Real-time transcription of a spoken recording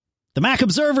The Mac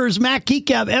Observer's Mac Geek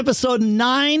Gab, episode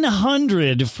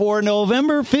 900 for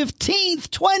November 15th,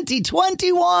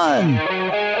 2021.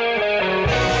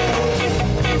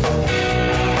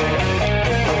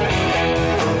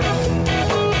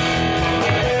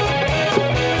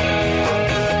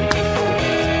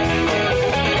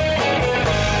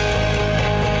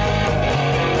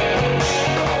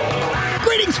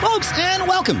 Folks, and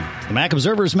welcome to the Mac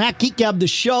Observer's Mac Geek Gab, the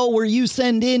show where you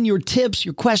send in your tips,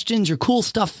 your questions, your cool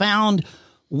stuff found.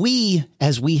 We,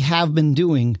 as we have been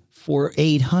doing for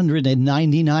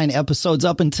 899 episodes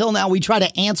up until now, we try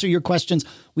to answer your questions.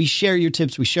 We share your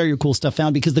tips. We share your cool stuff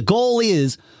found because the goal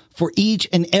is for each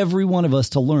and every one of us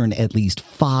to learn at least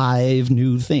 5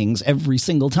 new things every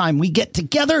single time we get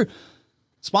together.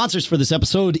 Sponsors for this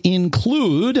episode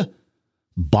include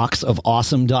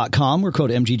boxofawesome.com, where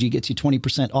code MGG gets you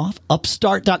 20% off.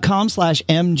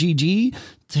 Upstart.com/MGG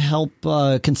to help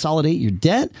consolidate your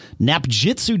debt.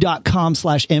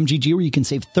 Napjitsu.com/MGG, where you can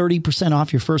save 30%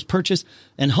 off your first purchase.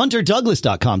 And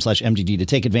HunterDouglas.com/MGG to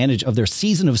take advantage of their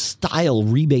Season of Style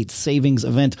rebate savings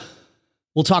event.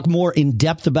 We'll talk more in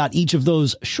depth about each of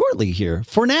those shortly here.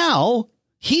 For now,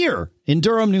 here in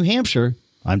Durham, New Hampshire,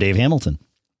 I'm Dave Hamilton.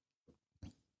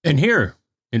 And here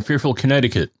in Fairfield,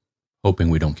 Connecticut,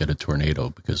 hoping we don't get a tornado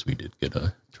because we did get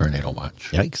a tornado watch.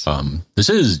 Yikes.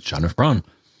 This is John F. Braun.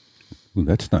 Ooh,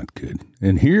 that's not good.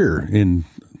 And here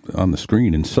on the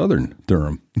screen in southern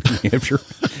Durham, New Hampshire,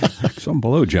 some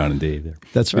below John and Dave there.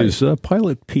 That's right. Is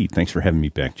Pilot Pete. Thanks for having me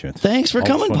back, gents. Thanks for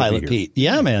coming, Pilot Pete.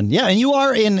 Yeah, man. Yeah, and you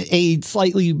are in a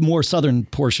slightly more southern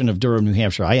portion of Durham, New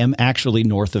Hampshire. I am actually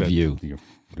north of you.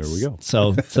 There we go.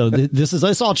 So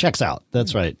this all checks out.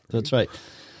 That's right. That's right.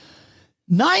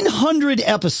 900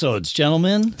 episodes,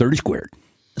 gentlemen. 30 squared.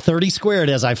 30 squared,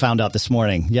 as I found out this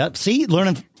morning. Yep. See,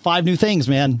 learning 5 new things,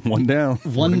 man. One down.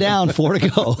 4 to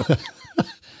go.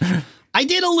 I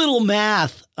did a little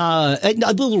math, a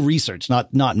little research,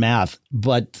 not math,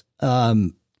 but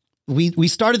we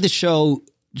started the show.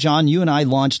 John, you and I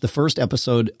launched the first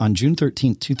episode on June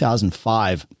 13th,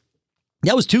 2005.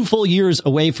 That was 2 full years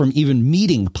away from even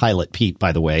meeting Pilot Pete,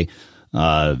 by the way.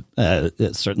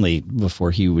 Certainly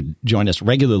before he would join us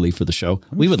regularly for the show.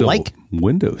 We would like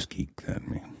Windows geek then,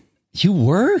 man. You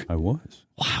were? I was.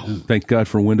 Wow. Thank God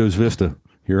for Windows Vista.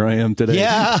 Here I am today.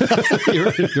 Yeah.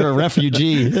 you're a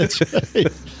refugee. That's right.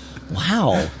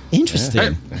 Wow.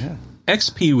 Interesting. Yeah.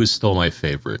 XP was still my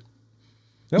favorite.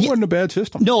 That wasn't a bad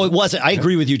system. No, it wasn't. I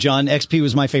agree with you, John. XP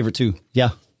was my favorite too. Yeah.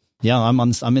 Yeah. I'm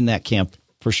in that camp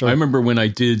for sure. I remember when I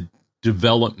did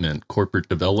corporate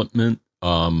development,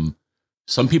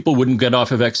 some people wouldn't get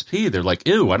off of XP. They're like,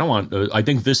 ew, I don't want, I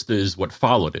think Vista is what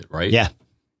followed it, right? Yeah.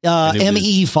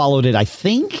 ME followed it, I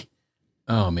think.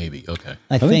 Oh, maybe. Okay.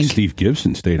 I think Steve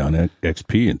Gibson stayed on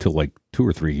XP until like 2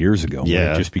 or 3 years ago.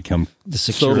 Yeah. It just become the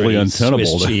security totally untenable.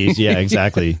 Swiss cheese. Yeah,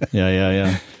 exactly.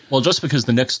 Yeah. Well, just because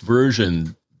the next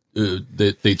version,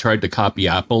 they tried to copy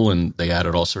Apple and they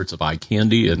added all sorts of eye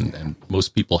candy and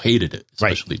most people hated it,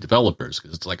 especially developers,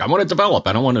 because it's like, I want to develop.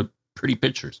 I don't want pretty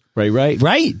pictures. Right.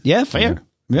 Yeah, fair.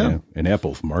 Yeah. And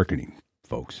Apple's marketing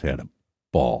folks had a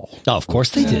ball. Oh, of course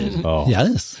they did. Oh.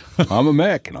 Yes. I'm a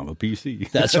Mac and I'm a PC.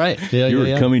 That's right. Yeah,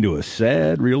 You're coming to a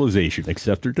sad realization,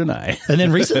 accept or deny. And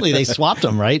then recently they swapped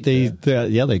them, right? They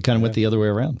kind of went the other way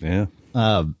around. Yeah.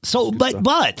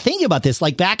 But thinking about this,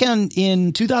 like back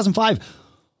in 2005,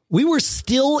 we were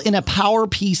still in a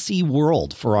PowerPC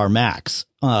world for our Macs.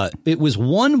 It was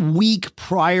 1 week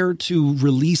prior to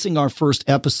releasing our first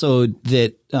episode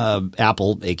that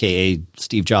Apple, a.k.a.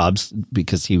 Steve Jobs,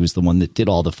 because he was the one that did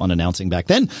all the fun announcing back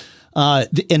then,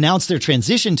 announced their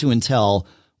transition to Intel,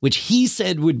 which he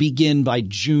said would begin by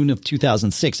June of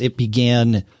 2006. It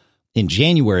began in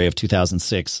January of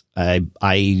 2006.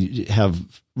 I have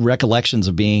recollections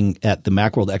of being at the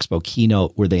Macworld Expo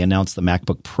keynote where they announced the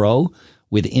MacBook Pro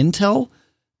with Intel.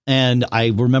 And I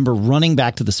remember running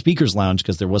back to the speakers lounge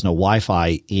because there was no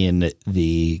Wi-Fi in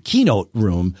the keynote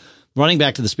room, running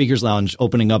back to the speakers lounge,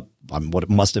 opening up what it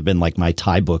must have been like my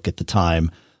Thai book at the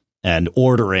time and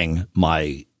ordering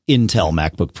my Intel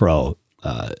MacBook Pro,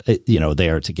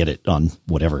 there to get it on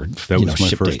whatever. That was my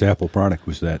first date. Apple product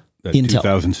was that Intel.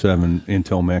 2007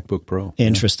 Intel MacBook Pro.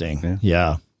 Interesting.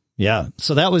 Yeah.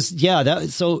 So that was,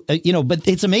 but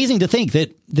it's amazing to think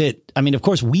that, I mean, of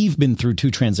course we've been through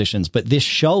 2 transitions, but this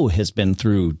show has been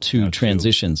through 2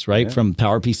 transitions, right? Yeah. From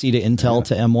PowerPC to Intel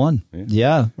to M1.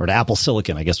 Yeah. Or to Apple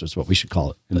Silicon, I guess is what we should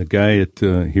call it. And the guy at,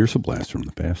 here's a blast from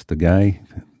the past. The guy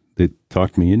that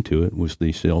talked me into it was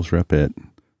the sales rep at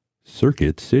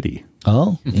Circuit City.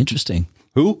 Oh, interesting.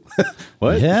 Who?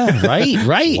 What? Yeah,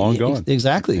 right. Long gone.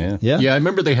 Exactly. Yeah. I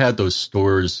remember they had those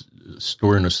store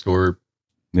in a store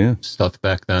stuff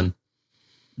back then.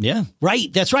 Yeah,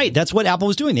 right. That's right. That's what Apple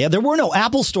was doing. Yeah, there were no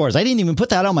Apple stores. I didn't even put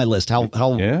that on my list.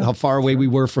 How far away we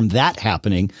were from that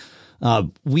happening.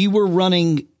 We were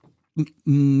running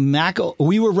Mac.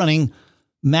 We were running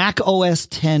Mac OS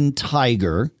 10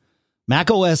 Tiger.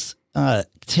 Mac OS 10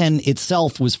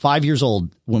 itself was 5 years old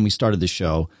when we started the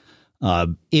show.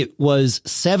 It was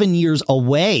 7 years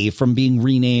away from being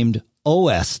renamed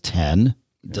OS 10,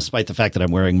 despite the fact that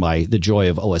I'm wearing the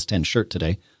Joy of OS 10 shirt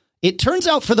today. It turns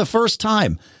out for the first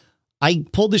time, I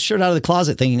pulled this shirt out of the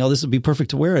closet thinking, oh, this would be perfect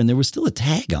to wear. And there was still a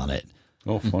tag on it.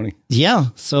 Oh, funny. Yeah.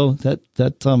 So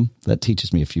that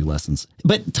teaches me a few lessons.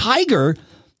 But Tiger,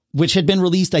 which had been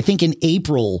released, I think, in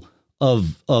April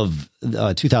of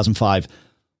 2005,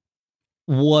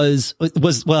 was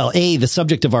the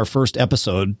subject of our first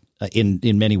episode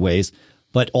in many ways,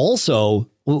 but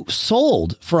also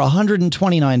sold for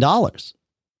 $129.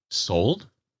 Sold.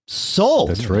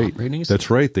 That's right. That's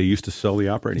right. They used to sell the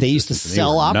operating systems. They used to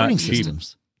sell operating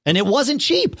systems. And it wasn't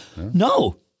cheap.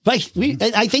 No. Like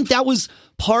I think that was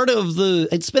part of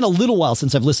it's been a little while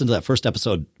since I've listened to that first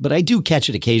episode, but I do catch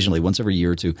it occasionally, once every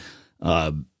year or two.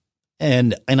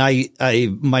 And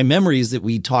my memory is that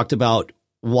we talked about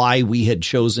why we had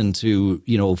chosen to,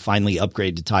 finally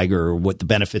upgrade to Tiger, or what the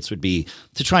benefits would be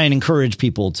to try and encourage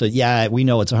people to, we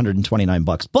know it's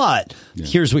 $129, but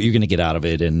here's what you're going to get out of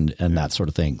it and that sort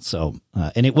of thing. So,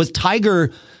 and it was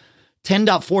Tiger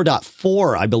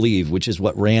 10.4.4, I believe, which is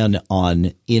what ran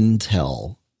on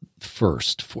Intel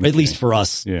first, at least for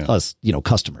us,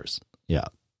 customers. Yeah.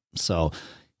 So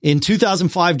in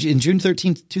 2005, in June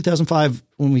 13th, 2005,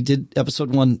 when we did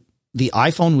episode 1, the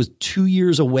iPhone was 2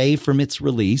 years away from its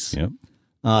release. Yep.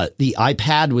 The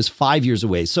iPad was 5 years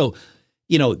away. So,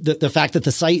 the fact that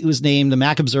the site was named the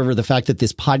Mac Observer, the fact that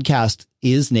this podcast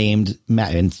is named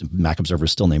and Mac Observer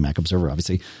is still named Mac Observer,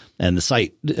 obviously, and the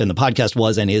site and the podcast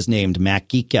was and is named Mac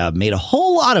Geek Gab made a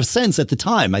whole lot of sense at the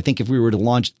time. I think if we were to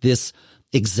launch this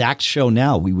exact show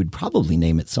now, we would probably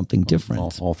name it something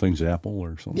different. All things Apple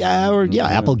or something. Yeah,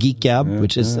 Apple Geek Gab,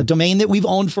 which is a domain that we've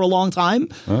owned for a long time.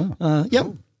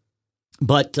 Yep.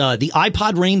 But the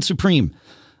iPod reigned supreme.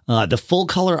 The full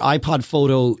color iPod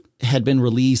photo had been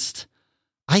released.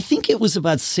 I think it was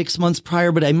about 6 months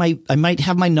prior, but I might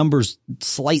have my numbers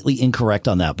slightly incorrect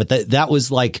on that. But that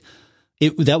was like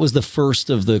that was the first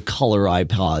of the color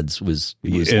iPods was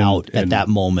out at that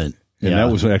moment. And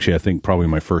that was actually, I think, probably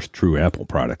my first true Apple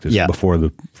product. Before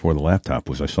the laptop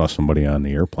was, I saw somebody on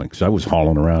the airplane because I was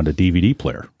hauling around a DVD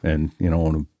player and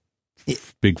on a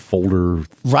big folder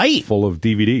full of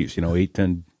DVDs, 8,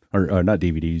 10, or not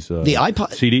DVDs, the iPod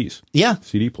CDs. Yeah.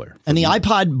 CD player. And the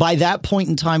iPod by that point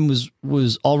in time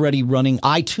was already running,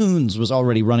 iTunes was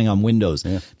already running on Windows.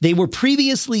 Yeah. They were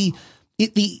previously,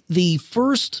 the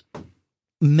first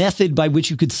method by which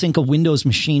you could sync a Windows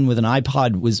machine with an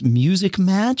iPod was Music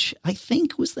Match, I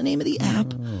think was the name of the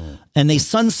app. Oh. And they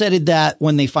sunsetted that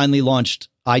when they finally launched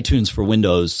iTunes for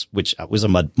Windows, which was a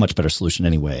much better solution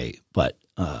anyway. But,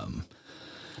 and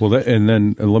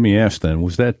then let me ask then,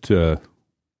 was that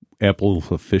Apple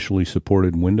officially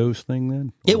supported Windows thing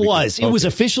then? It was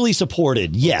officially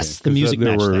supported. Yes. Okay. The Music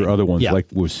Match there were thing. Other ones like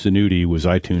with Synuity was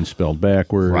iTunes spelled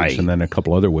backwards. Right. And then a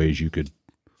couple other ways you could.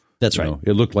 That's right.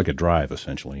 It looked like a drive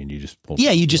essentially, and you just pulled. Yeah,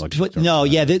 you just put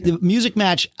the Music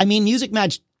Match. I mean, Music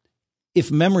Match, if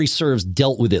memory serves,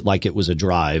 dealt with it like it was a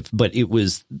drive, but it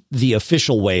was the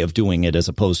official way of doing it as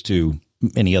opposed to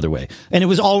any other way. And it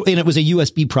was a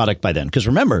USB product by then, because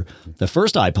remember, the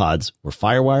first iPods were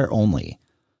FireWire only,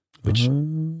 which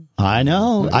I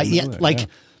know.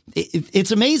 It's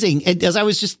amazing. As I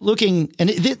was just looking, and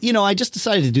I just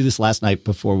decided to do this last night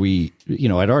before we,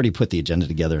 I'd already put the agenda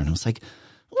together, and I was like,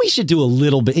 we should do a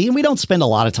little bit. We don't spend a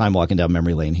lot of time walking down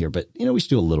memory lane here, but we should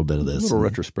do a little bit of this. A little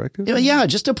retrospective. Yeah,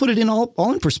 just to put it in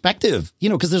all in perspective.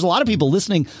 Because there's a lot of people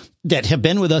listening that have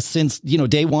been with us since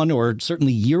day one or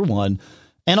certainly year one,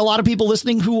 and a lot of people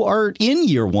listening who are in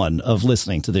year one of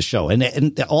listening to this show,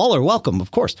 and all are welcome,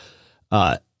 of course.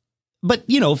 But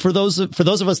for those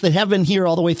of us that have been here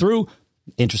all the way through,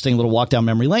 interesting little walk down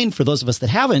memory lane. For those of us that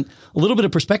haven't, a little bit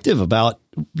of perspective about,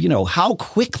 how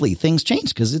quickly things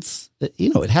change, because it's,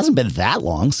 it hasn't been that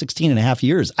long, 16 and a half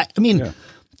years. I know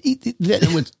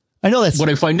that's what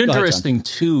I find interesting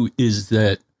too, is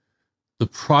that the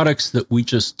products that we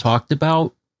just talked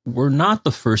about were not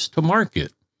the first to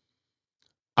market.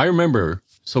 I remember,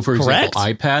 for example,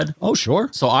 iPad. Oh, sure.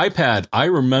 So iPad, I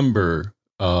remember,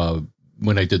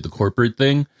 when I did the corporate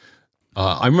thing,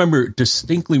 I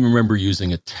distinctly remember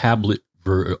using a tablet.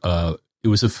 It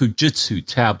was a Fujitsu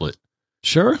tablet.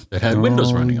 Sure. That had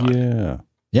Windows running on it.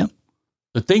 Yeah.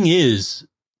 The thing is,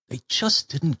 they just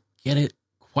didn't get it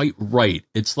quite right.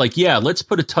 It's like, let's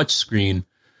put a touch screen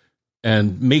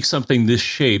and make something this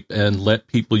shape and let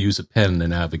people use a pen to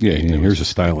navigate. Yeah, here's a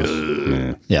stylus.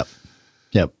 Yep.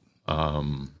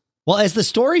 Well, as the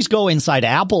stories go inside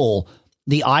Apple,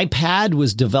 the iPad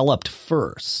was developed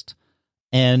first.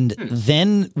 And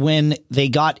then when they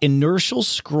got inertial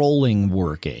scrolling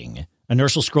working,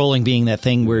 inertial scrolling being that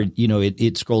thing where,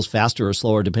 it scrolls faster or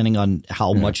slower depending on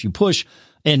how much you push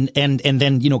and then,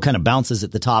 kind of bounces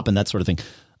at the top and that sort of thing.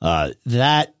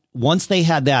 That once they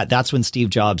had that, that's when Steve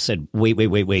Jobs said,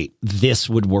 wait, this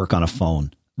would work on a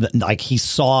phone. Like he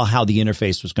saw how the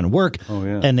interface was going to work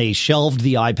and they shelved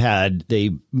the iPad.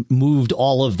 They moved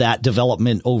all of that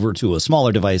development over to a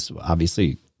smaller device,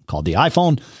 obviously called the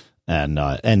iPhone.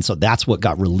 And so that's what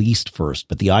got released first.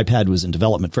 But the iPad was in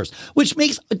development first, which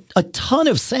makes a ton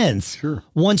of sense. Sure.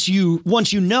 Once you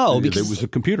know, because it was a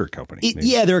computer company.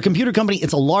 They're a computer company.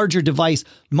 It's a larger device,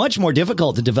 much more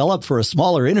difficult to develop for a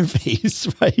smaller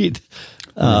interface, right?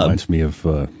 Reminds me of,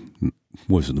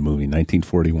 was it the movie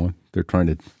 1941? They're trying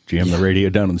to jam the radio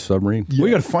down in the submarine. Yeah.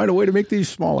 We got to find a way to make these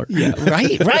smaller. Yeah,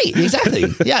 right, exactly.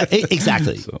 Yeah,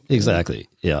 exactly, exactly.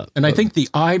 Yeah, and I think the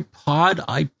iPod,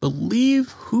 I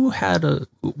believe,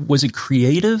 was it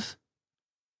Creative?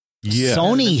 Yeah,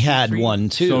 Sony had one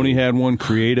too. Sony had one.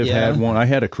 Creative had one. I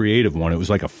had a Creative one. It was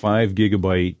like a 5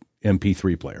 gigabyte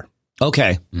MP3 player.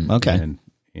 Okay, and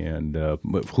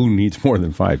who needs more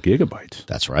than 5 gigabytes?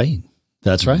 That's right.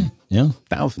 Yeah,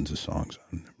 thousands of songs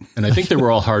on there. And I think they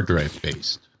were all hard drive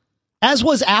based. As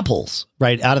was Apple's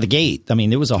right out of the gate. I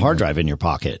mean, there was a hard drive in your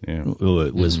pocket. Yeah.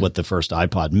 It was what the first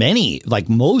iPod,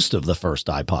 most of the first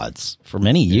iPods for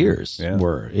many years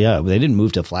were. Yeah, they didn't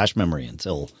move to flash memory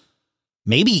until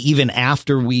maybe even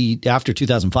after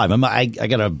 2005. But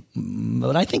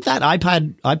I think that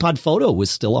iPod Photo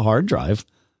was still a hard drive.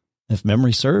 If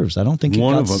memory serves, I don't think it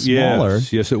got smaller.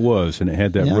 Yes, it was, and it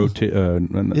had that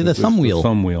the thumb wheel. The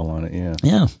thumb wheel on it.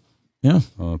 Yeah.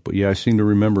 But I seem to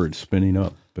remember it spinning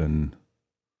up, and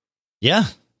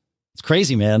it's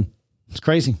crazy, man. It's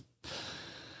crazy.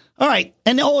 All right,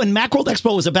 and Macworld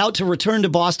Expo was about to return to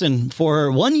Boston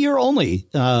for 1 year only,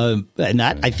 and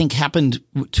that I think happened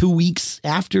 3 weeks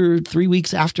after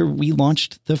we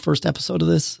launched the first episode of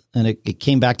this, and it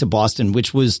came back to Boston,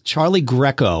 which was Charlie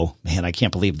Greco. Man, I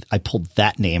can't believe I pulled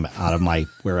that name out of my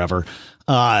wherever.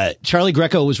 Charlie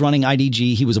Greco was running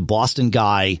IDG. He was a Boston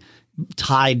guy,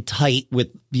 tied tight with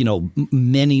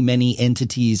many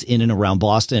entities in and around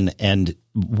Boston, and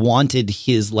wanted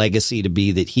his legacy to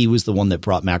be that he was the one that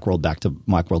brought Macworld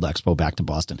Expo back to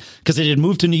Boston, because it had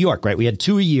moved to New York, right? We had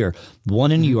 2 a year,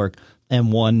 one in New York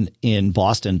and one in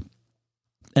Boston,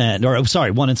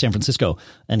 one in San Francisco.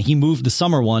 And he moved the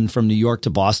summer one from New York to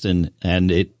Boston,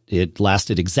 and it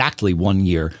lasted exactly 1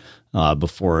 year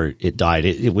before it died.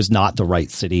 It was not the right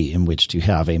city in which to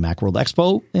have a Macworld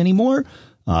Expo anymore.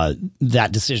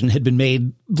 That decision had been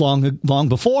made long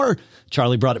before.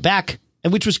 Charlie brought it back,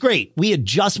 and which was great. We had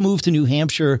just moved to New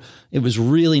Hampshire. It was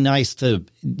really nice to,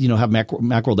 have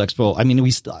Macworld Expo. I mean,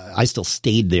 I still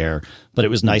stayed there, but it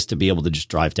was nice to be able to just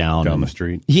drive down the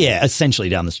street. Yeah, essentially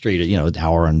down the street, an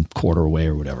hour and a quarter away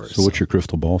or whatever. So what's your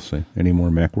crystal ball say? Any more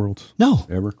Macworlds? No.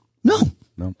 Ever? No.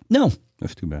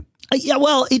 That's too bad. Yeah,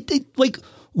 well,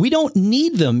 we don't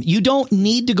need them. You don't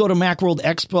need to go to Macworld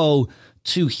Expo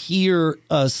to hear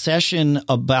a session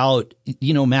about,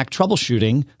 Mac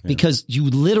troubleshooting, because you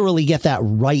literally get that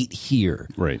right here.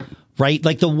 Right.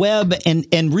 Like the web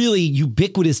and really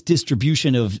ubiquitous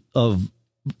distribution of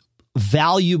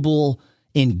valuable,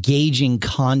 engaging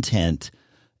content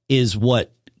is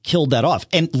what killed that off.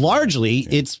 And largely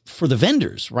it's for the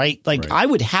vendors, right? I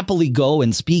would happily go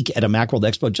and speak at a Macworld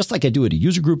Expo, just like I do at a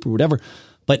user group or whatever,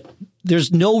 but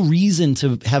there's no reason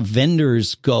to have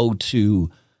vendors go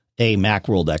to a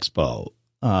Macworld Expo,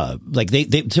 they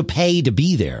to pay to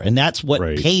be there. And that's what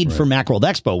paid for Macworld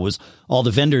Expo, was all the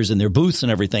vendors and their booths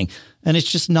and everything. And it's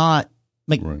just not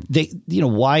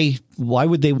why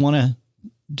would they want to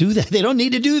do that? They don't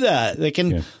need to do that. They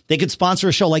could sponsor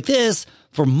a show like this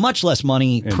for much less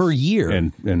money per year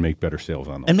and make better sales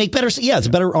on them. And make better. Yeah. It's a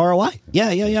better ROI.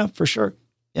 Yeah, for sure.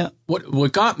 Yeah.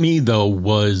 What got me though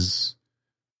was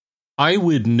I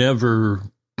would never,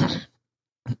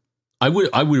 I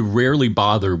would rarely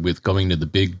bother with going to the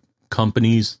big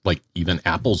companies, like even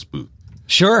Apple's booth.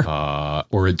 Sure.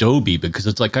 Or Adobe, because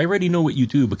it's like, I already know what you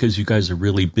do because you guys are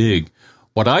really big.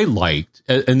 What I liked,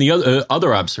 and the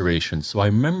other observation, so I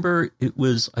remember it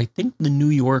was, I think, the New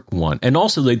York one. And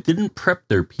also they didn't prep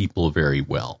their people very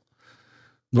well.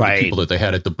 Right. The people that they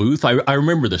had at the booth. I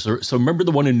remember this. So remember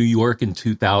the one in New York in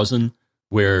 2000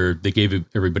 where they gave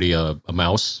everybody a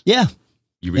mouse? Yeah.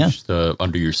 You reached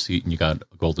under your seat and you got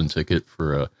a golden ticket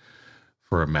for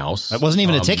for a mouse. That wasn't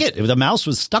even a ticket. The mouse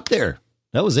was stuck there.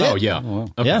 That was it. Oh, yeah. Oh, wow.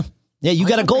 Okay. Yeah. Yeah, you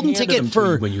got a golden ticket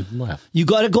for when you left. You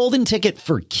got a golden ticket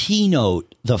for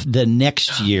Keynote the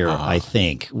next year, I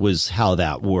think, was how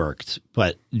that worked.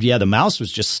 But yeah, the mouse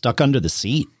was just stuck under the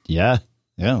seat. Yeah.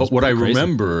 Yeah. But what I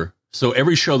remember, so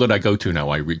every show that I go to now,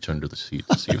 I reach under the seat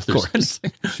to see if there's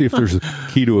anything. See if there's a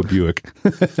key to a Buick.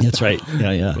 That's right.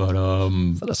 Yeah, yeah. But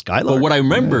is that a Skylark? But what I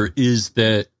remember is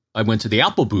that I went to the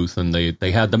Apple booth and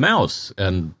they had the mouse,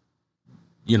 and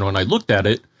and I looked at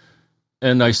it.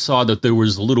 And I saw that there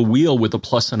was a little wheel with a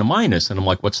plus and a minus. And I'm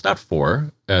like, what's that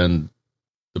for? And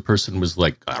the person was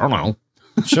like, I don't know.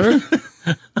 Sure.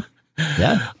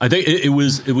 Yeah. I think it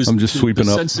was. I'm just sweeping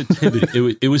up.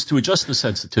 Sensitivity. it was to adjust the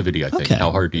sensitivity, I think, how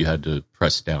hard you had to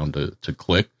press down to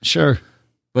click. Sure.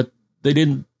 But they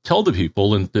didn't tell the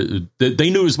people, and they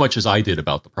knew as much as I did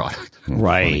about the product.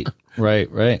 Right.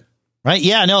 Right.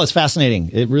 Yeah, no, it's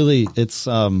fascinating. It really, it's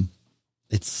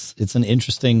an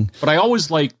interesting. But I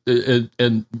always like,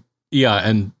 and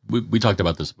we talked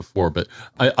about this before, but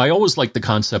I always like the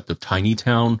concept of Tiny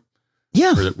Town.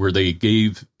 Yeah. Where they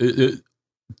gave,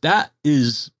 that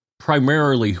is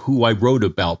primarily who I wrote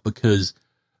about, because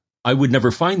I would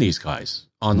never find these guys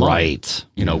online. Right.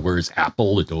 Whereas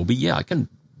Apple, Adobe, I can,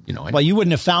 well, you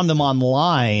wouldn't have found them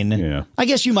online. Yeah. I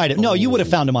guess you might have. No, you would have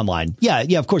found them online. Yeah,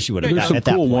 of course you would have. There's some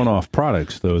cool one-off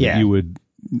products, though, that you would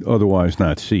otherwise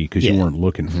not see because you weren't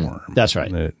looking for them. That's right.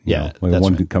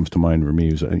 One that comes to mind for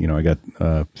me was, I got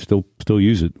still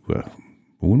use it.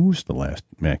 When was the last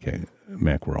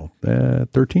Macworld?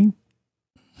 13?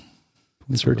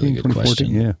 That's a really good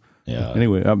question. Yeah.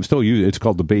 Anyway, I'm still using it. It's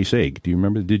called the Base Egg. Do you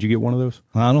remember? Did you get one of those?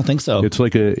 I don't think so.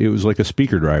 It was like a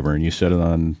speaker driver, and you set it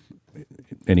on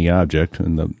any object,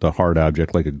 and the hard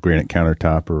object, like a granite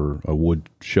countertop or a wood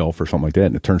shelf or something like that,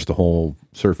 and it turns the whole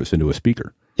surface into a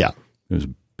speaker. Yeah. It was a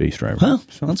base driver. Huh,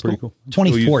 that's pretty cool.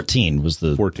 2014 was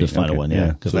the final one.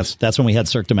 Yeah. Because that's when we had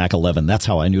Cirque du Mac 11. That's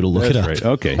how I knew to look it up. Right.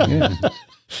 Okay.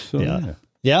 Yeah.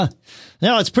 Yeah.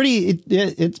 No, it's pretty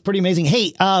amazing.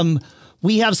 Hey,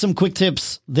 we have some quick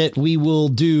tips that we will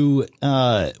do.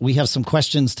 We have some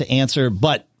questions to answer,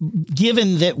 but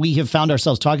given that we have found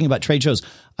ourselves talking about trade shows,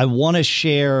 I want to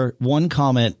share one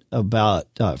comment about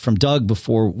from Doug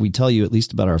before we tell you at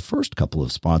least about our first couple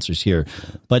of sponsors here.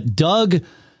 But Doug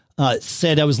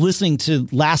said, I was listening to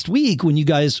last week when you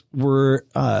guys were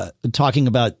talking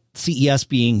about CES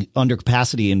being under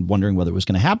capacity and wondering whether it was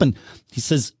going to happen. He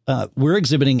says, we're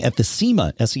exhibiting at the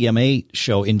SEMA, S-E-M-A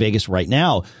show in Vegas right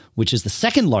now, which is the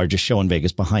second largest show in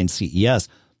Vegas behind CES.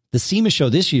 The SEMA show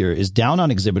this year is down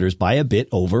on exhibitors by a bit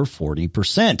over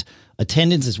 40%.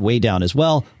 Attendance is way down as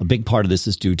well. A big part of this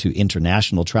is due to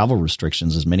international travel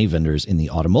restrictions, as many vendors in the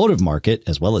automotive market,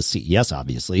 as well as CES,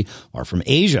 obviously, are from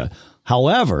Asia.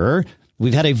 However,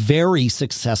 we've had a very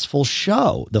successful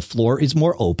show. The floor is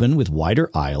more open with wider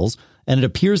aisles, and it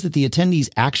appears that the attendees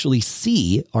actually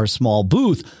see our small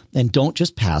booth and don't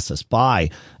just pass us by.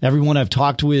 Everyone I've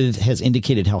talked with has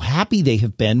indicated how happy they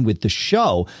have been with the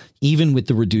show, even with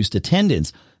the reduced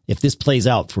attendance. If this plays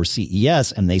out for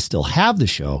CES and they still have the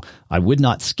show, I would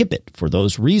not skip it for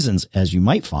those reasons, as you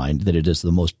might find that it is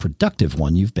the most productive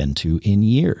one you've been to in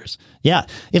years. Yeah,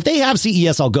 if they have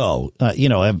CES, I'll go.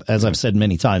 As I've said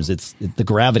many times, it's the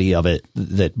gravity of it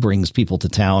that brings people to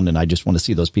town, and I just want to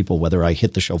see those people whether I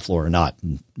hit the show floor or not.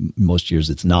 Most years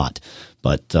it's not,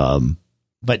 but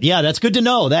yeah, that's good to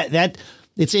know. That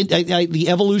it's the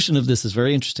evolution of this is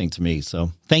very interesting to me.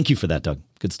 So thank you for that, Doug.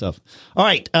 Good stuff. All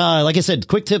right. Like I said,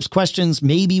 quick tips, questions.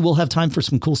 Maybe we'll have time for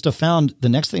some cool stuff found. The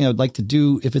next thing I would like to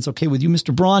do, if it's okay with you,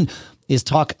 Mr. Braun, is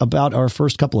talk about our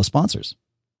first couple of sponsors.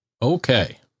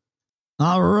 Okay.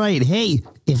 All right. Hey,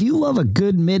 if you love a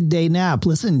good midday nap,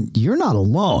 listen, you're not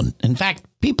alone. In fact,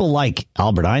 people like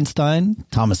Albert Einstein,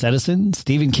 Thomas Edison,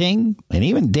 Stephen King, and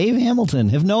even Dave Hamilton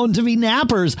have known to be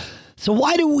nappers. So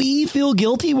why do we feel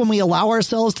guilty when we allow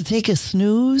ourselves to take a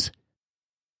snooze?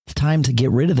 It's time to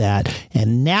get rid of that.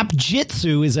 And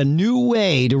Napjitsu is a new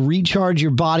way to recharge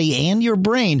your body and your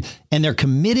brain. And they're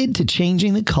committed to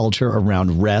changing the culture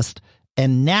around rest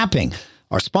and napping.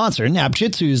 Our sponsor,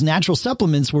 Napjitsu's natural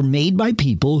supplements were made by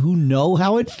people who know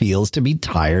how it feels to be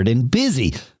tired and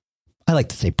busy. I like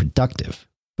to say productive,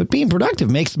 but being productive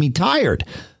makes me tired.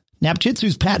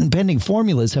 Napjitsu's patent-pending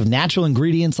formulas have natural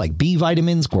ingredients like B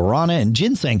vitamins, guarana, and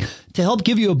ginseng to help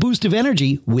give you a boost of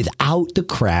energy without the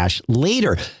crash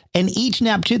later. And each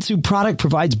Napjitsu product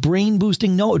provides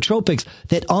brain-boosting nootropics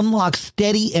that unlock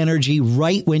steady energy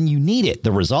right when you need it.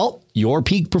 The result? Your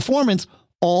peak performance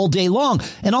all day long.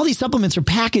 And all these supplements are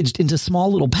packaged into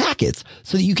small little packets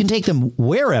so that you can take them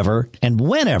wherever and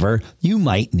whenever you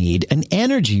might need an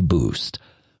energy boost.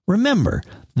 Remember,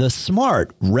 the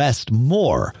smart rest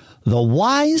more. The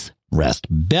wise rest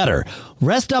better.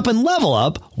 Rest up and level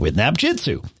up with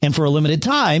Napjitsu. And for a limited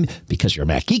time, because you're a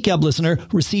Mac Geek Gab listener,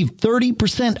 receive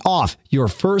 30% off your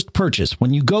first purchase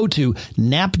when you go to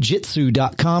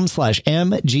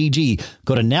napjitsu.com/MGG.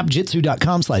 Go to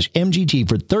napjitsu.com/MGG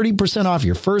for 30% off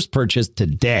your first purchase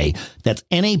today. That's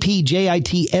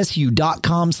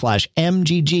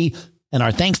napjitsu.com/MGG. And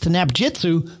our thanks to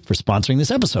Napjitsu for sponsoring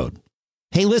this episode.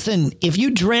 Hey, listen, if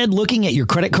you dread looking at your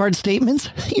credit card statements,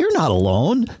 you're not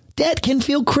alone. Debt can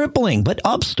feel crippling, but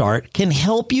Upstart can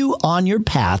help you on your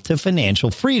path to financial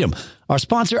freedom. Our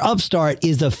sponsor, Upstart,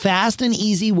 is a fast and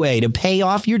easy way to pay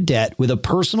off your debt with a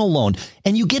personal loan,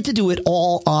 and you get to do it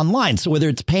all online. So whether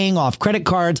it's paying off credit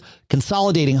cards,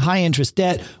 consolidating high-interest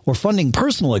debt, or funding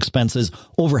personal expenses,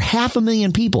 over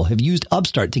 500,000 people have used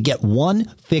Upstart to get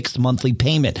one fixed monthly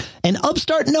payment. And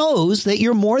Upstart knows that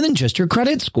you're more than just your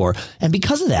credit score. And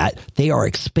because of that, they are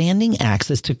expanding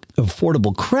access to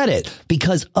affordable credit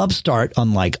because Upstart,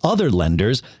 unlike other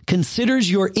lenders,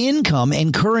 considers your income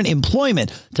and current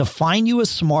employment to find you a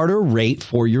smarter rate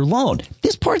for your loan.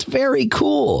 This part's very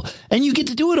cool. And you get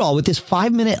to do it all with this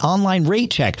 5-minute online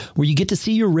rate check where you get to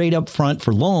see your rate up front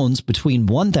for loans between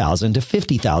 $1,000 to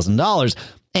 $50,000.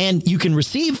 And you can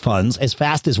receive funds as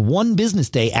fast as one business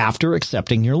day after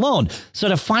accepting your loan. So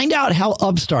to find out how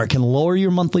Upstart can lower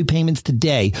your monthly payments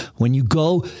today, when you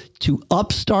go to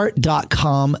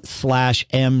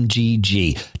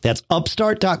upstart.com/MGG. That's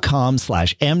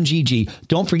upstart.com/MGG.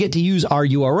 Don't forget to use our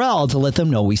URL to let them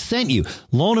know we sent you.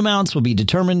 Loan amounts will be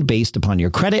determined based upon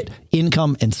your credit,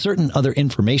 income, and certain other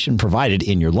information provided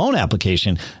in your loan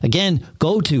application. Again,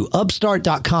 go to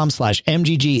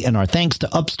upstart.com/MGG, and our thanks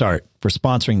to Upstart for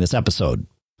sponsoring this episode.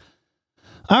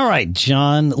 All right,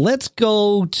 John, let's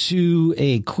go to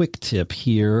a quick tip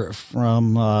here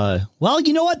from, well,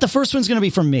 you know what? The first one's going to be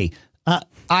from me.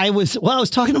 I was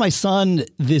talking to my son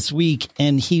this week,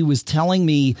 and he was telling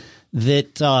me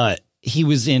that he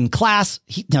was in class.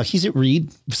 Now, he's at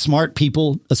Reed, smart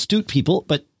people, astute people,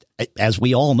 but as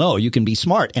we all know, you can be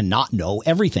smart and not know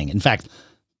everything. In fact,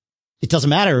 it doesn't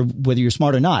matter whether you're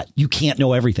smart or not. You can't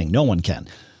know everything. No one can.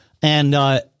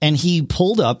 And he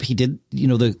pulled up, he did,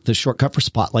 the shortcut for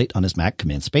Spotlight on his Mac,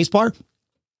 Command Spacebar,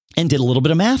 and did a little bit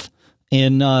of math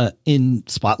in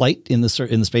Spotlight in the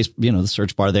space, the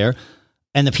search bar there.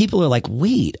 And the people are like,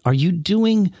 wait, where are you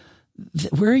doing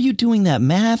that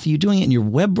math? Are you doing it in your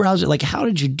web browser? Like, how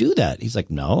did you do that? He's like,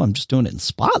 no, I'm just doing it in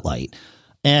Spotlight.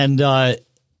 And like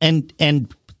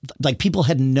people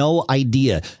had no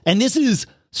idea. And this is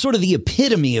sort of the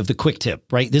epitome of the quick tip,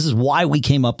 right? This is why we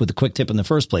came up with the quick tip in the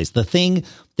first place. The thing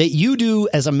that you do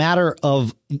as a matter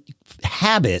of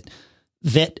habit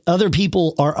that other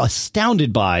people are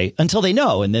astounded by until they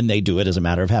know, and then they do it as a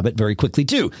matter of habit very quickly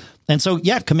too. And so,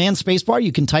 yeah, Command Spacebar,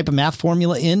 you can type a math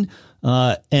formula in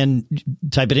and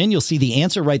type it in. You'll see the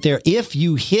answer right there. If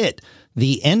you hit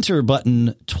the enter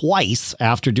button twice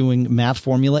after doing math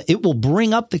formula, it will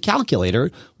bring up the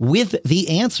calculator with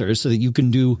the answers so that you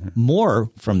can do more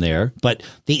from there. But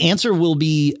the answer will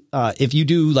be, if you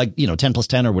do 10 plus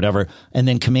 10 or whatever, and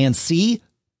then Command C,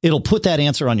 it'll put that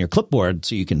answer on your clipboard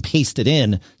so you can paste it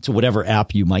in to whatever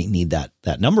app you might need that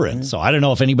number in. So I don't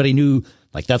know if anybody knew,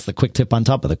 that's the quick tip on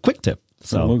top of the quick tip.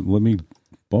 So let me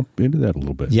bump into that a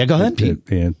little bit. Yeah, go ahead, Pete.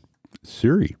 And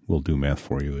Siri will do math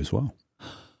for you as well.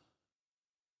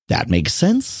 That makes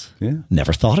sense. Yeah.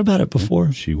 Never thought about it before.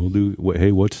 Yeah. She will do,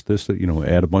 hey, what's this that,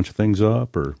 add a bunch of things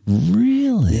up or.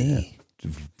 Really?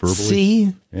 Yeah. Verbally.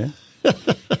 See? Yeah.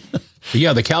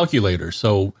 Yeah, the calculator.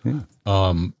 So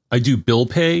I do bill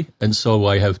pay. And so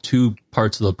I have two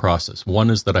parts of the process. One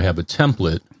is that I have a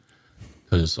template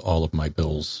because all of my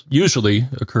bills usually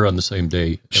occur on the same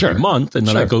day every month. And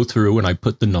then I go through and I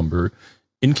put the number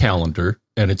in calendar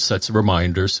and it sets a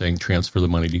reminder saying transfer the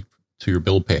money to your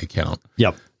bill pay account.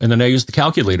 Yep. And then I use the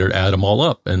calculator to add them all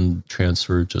up and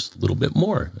transfer just a little bit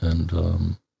more.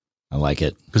 And I like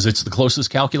it because it's the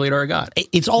closest calculator I got.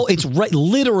 It's right,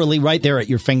 literally right there at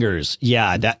your fingers.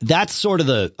 Yeah. That's sort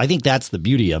of I think that's the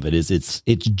beauty of it is it's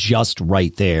just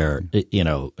right there,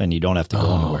 and you don't have to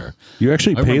go anywhere. You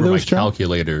actually pay those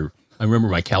calculator. I remember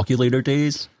my calculator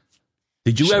days.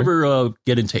 Did you ever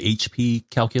get into HP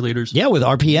calculators? Yeah. With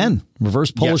RPN, reverse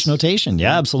Polish notation.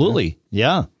 Yeah, absolutely.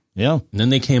 Yeah. Yeah. And then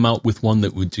they came out with one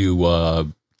that would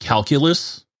do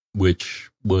calculus, which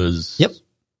was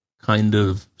kind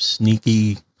of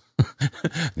sneaky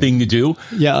thing to do.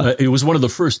 Yeah. It was one of the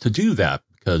first to do that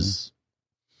because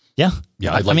I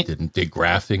didn't dig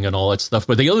graphing and all that stuff.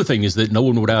 But the other thing is that no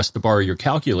one would ask to borrow your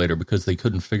calculator because they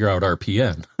couldn't figure out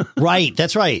RPN. Right.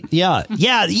 That's right. Yeah.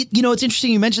 Yeah. It's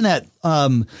interesting you mentioned that.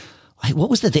 what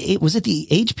was that? Was it the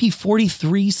HP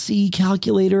 43C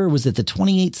calculator? Or was it the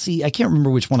 28C? I can't remember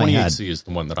which one I had. 28C is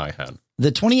the one that I had.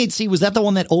 The 28C, was that the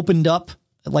one that opened up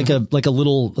like a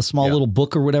small little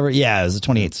book or whatever? Yeah, it was a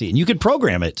 28C. And you could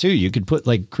program it too. You could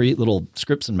create little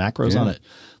scripts and macros on it.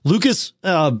 Lucas,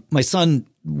 my son,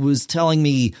 was telling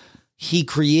me he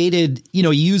created, he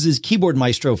uses Keyboard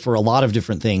Maestro for a lot of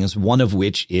different things, one of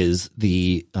which is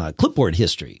the clipboard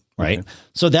history, right? Okay.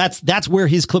 So that's where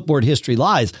his clipboard history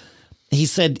lies. He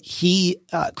said he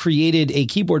created a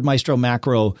Keyboard Maestro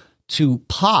macro to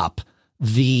pop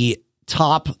the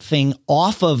top thing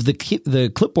off of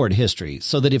the clipboard history,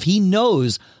 so that if he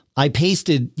knows I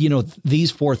pasted,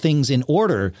 these 4 things in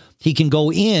order, he can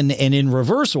go in and in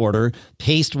reverse order,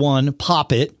 paste one,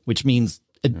 pop it, which means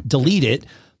delete it,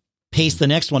 paste the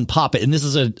next one, pop it. And this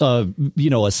is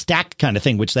a stack kind of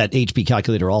thing, which that HP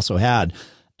calculator also had.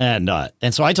 And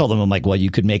so I told him, I'm like, well,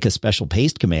 you could make a special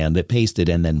paste command that pasted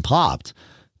and then popped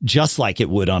just like it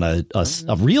would on a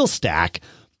real stack.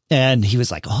 And he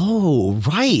was like, oh,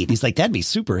 right. He's like, that'd be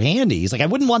super handy. He's like, I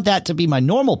wouldn't want that to be my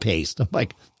normal paste. I'm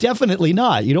like, definitely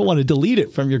not. You don't want to delete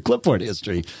it from your clipboard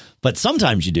history, but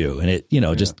sometimes you do. And it,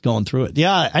 just going through it.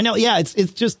 Yeah, I know. Yeah.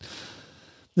 It's just,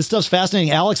 this stuff's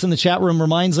fascinating. Alex in the chat room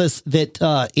reminds us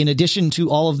that in addition to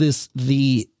all of this,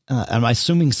 I'm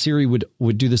assuming Siri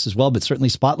would do this as well, but certainly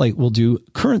Spotlight will do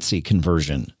currency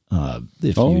conversion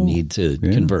if you need to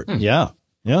convert. Yeah.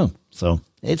 So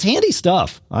it's handy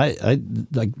stuff. I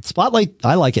like Spotlight.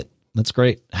 I like it. That's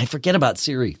great. I forget about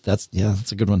Siri. That's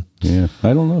a good one. Yeah.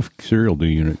 I don't know if Siri will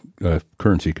do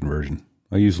currency conversion.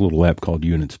 I use a little app called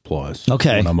Units Plus.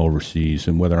 Okay. When I'm overseas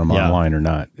and whether I'm online or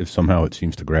not, if somehow it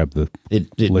seems to grab the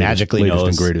latest, magically latest knows.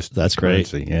 And greatest. That's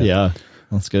currency. Great. Yeah.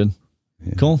 That's good.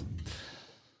 Yeah. Cool.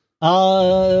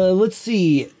 Let's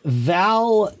see.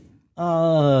 Val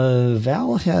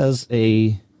has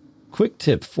a quick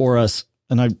tip for us,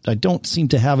 and I don't seem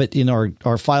to have it in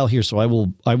our file here, so I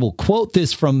will quote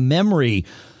this from memory.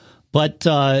 But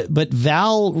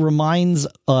Val reminds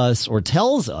us or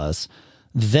tells us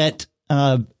that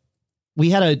we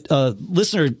had a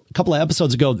listener a couple of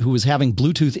episodes ago who was having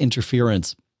Bluetooth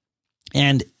interference,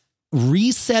 and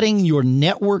resetting your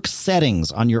network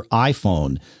settings on your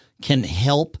iPhone can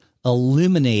help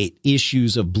eliminate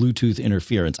issues of Bluetooth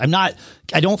interference. I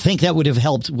don't think that would have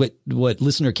helped what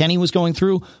listener Kenny was going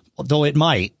through, though it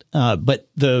might. But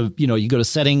you go to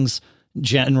settings,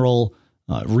 general,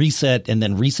 reset, and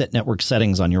then reset network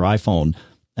settings on your iPhone.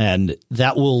 And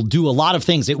that will do a lot of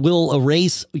things. It will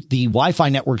erase the Wi-Fi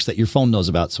networks that your phone knows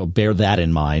about. So bear that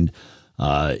in mind.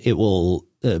 It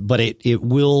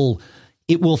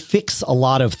will fix a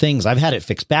lot of things. I've had it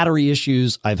fix battery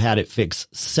issues. I've had it fix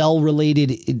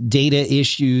cell-related data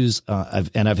issues.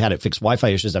 I've had it fix Wi-Fi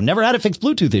issues. I've never had it fix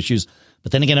Bluetooth issues.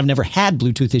 But then again, I've never had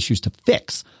Bluetooth issues to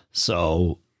fix.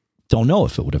 So don't know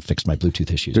if it would have fixed my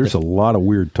Bluetooth issues. There's a lot of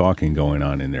weird talking going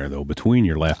on in there, though, between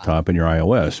your laptop and your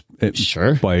iOS.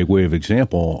 Sure. By way of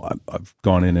example, I've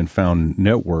gone in and found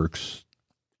networks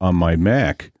on my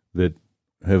Mac that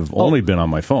have only been on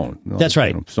my phone. That's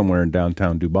right. Somewhere in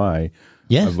downtown Dubai.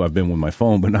 Yeah. I've been with my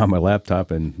phone, but not my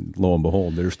laptop, and lo and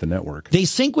behold, there's the network. They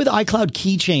sync with iCloud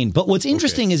Keychain, but what's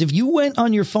interesting is if you went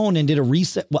on your phone and did a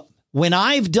reset, when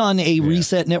I've done a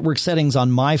reset network settings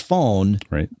on my phone,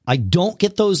 right, I don't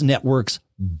get those networks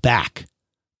back,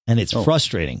 and it's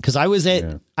frustrating because I was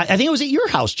at, I think I was at your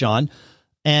house, John,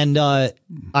 and I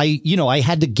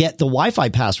had to get the Wi-Fi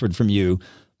password from you.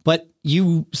 But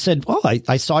you said, oh,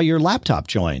 I saw your laptop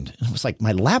joined. And I was like,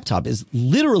 my laptop is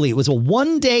literally, it was a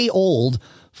 1 day old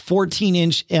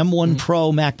 14-inch M1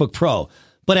 Pro MacBook Pro.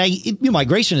 But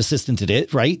Migration Assistant did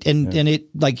it, right? And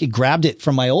it grabbed it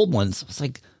from my old ones. I was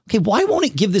like, okay, why won't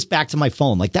it give this back to my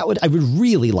phone? Like I would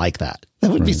really like that.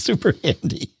 That would be super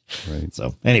handy. Right.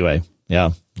 So anyway,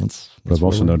 yeah. But I've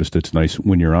also noticed it's nice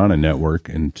when you're on a network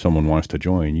and someone wants to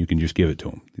join, you can just give it to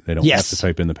them. They don't have to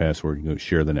type in the password and go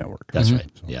share the network. That's right.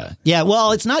 So. Yeah. Yeah.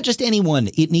 Well, it's not just anyone.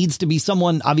 It needs to be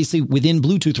someone obviously within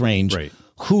Bluetooth range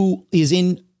who is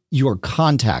in your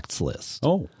contacts list.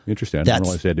 Oh, interesting. I didn't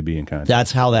realize they had to be in contact.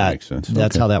 That's how that makes sense.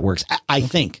 That's how that works. I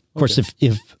think. Of course,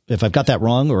 if I've got that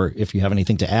wrong or if you have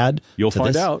anything to add, you'll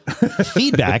find out.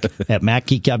 Feedback at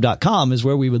MacGeekGab.com is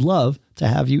where we would love to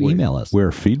have you email us.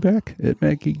 Where feedback at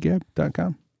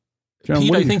MacGeekGab.com? John,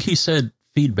 Pete, I think he said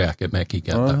feedback at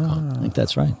MacGeekGab.com. I think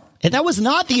that's right. And that was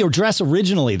not the address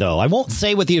originally, though. I won't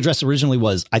say what the address originally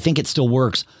was. I think it still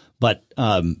works. But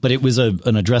it was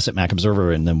an address at Mac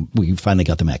Observer, and then we finally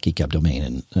got the Mac Geek Gab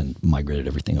domain and migrated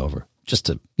everything over just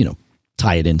to,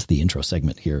 tie it into the intro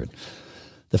segment here.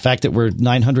 The fact that we're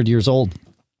 900 years old.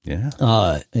 Yeah.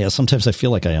 Sometimes I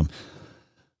feel like I am.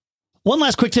 One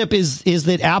last quick tip is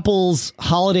that Apple's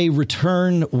holiday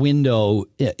return window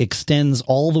extends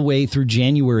all the way through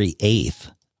January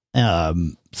 8th.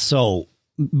 So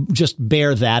just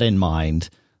bear that in mind.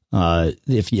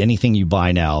 If anything you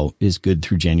buy now is good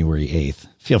through January 8th,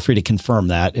 feel free to confirm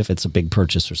that if it's a big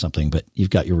purchase or something, but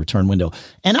you've got your return window.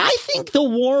 And I think the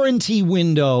warranty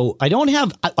window, I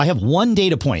have one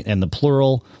data point, and the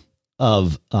plural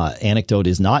of anecdote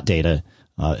is not data.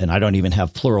 And I don't even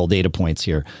have plural data points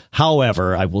here.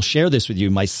 However, I will share this with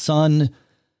you. My son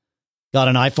got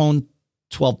an iPhone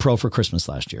 12 Pro for Christmas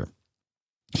last year.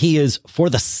 He is,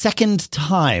 for the second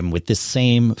time with this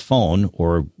same phone,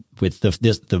 or with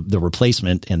the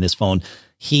replacement in this phone,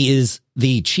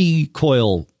 the Qi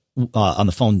coil on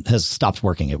the phone has stopped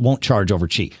working. It won't charge over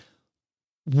Qi.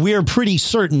 We're pretty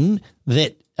certain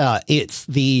that it's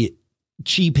the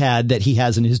Qi pad that he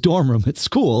has in his dorm room at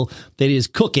school that is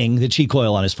cooking the Qi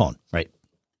coil on his phone. Right.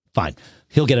 Fine.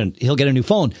 He'll get a new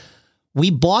phone. We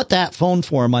bought that phone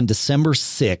for him on December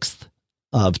 6th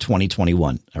of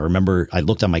 2021. I remember I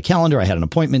looked on my calendar. I had an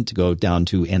appointment to go down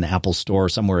to an Apple store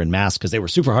somewhere in Mass because they were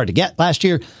super hard to get last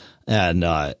year. And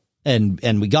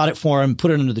we got it for him,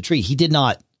 put it under the tree. He did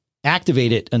not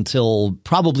activate it until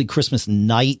probably Christmas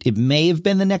night. It may have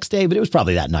been the next day, but it was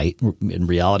probably that night in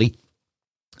reality.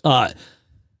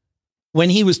 When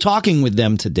he was talking with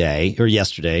them today or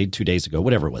yesterday, 2 days ago,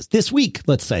 whatever it was, this week,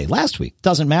 let's say last week,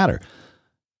 doesn't matter.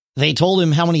 They told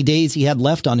him how many days he had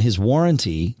left on his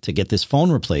warranty to get this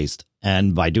phone replaced.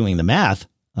 And by doing the math,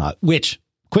 which,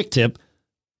 quick tip,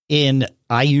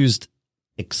 I used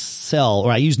Excel,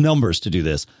 or I used numbers to do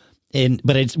this,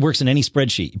 but it works in any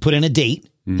spreadsheet. You put in a date,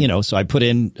 so I put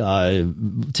in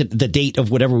the date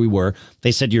of whatever we were.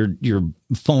 They said your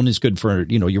phone is good for,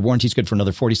 your warranty is good for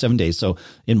another 47 days. So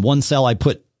in one cell, I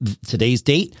put today's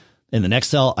date. In the next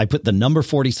cell, I put the number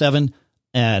 47.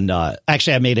 And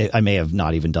actually, I may have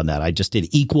not even done that. I just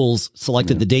did equals,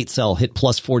 selected the date cell, hit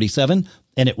plus 47,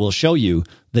 and it will show you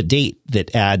the date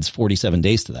that adds 47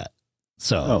 days to that.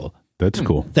 So that's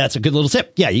cool. That's a good little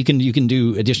tip. Yeah, you can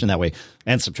do addition that way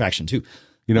and subtraction too.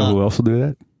 You know who else will do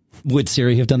that? Would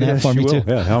Siri have done that for me too?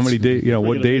 Yeah. How many days?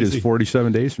 What date is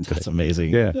 47 days from today? That's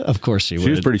amazing. Yeah, of course she would.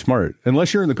 She's pretty smart.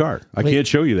 Unless you're in the car, I can't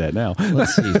show you that now.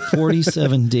 Let's see,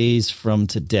 47 days from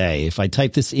today. If I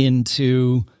type this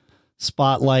into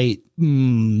Spotlight,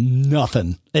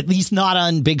 nothing. At least not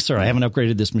on Big Sur. I haven't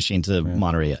upgraded this machine to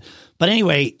Monterey yet. But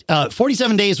anyway,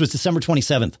 47 days was December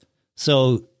 27th.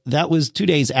 So that was 2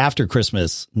 days after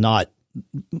Christmas, not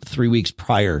 3 weeks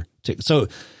prior to. So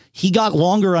he got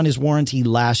longer on his warranty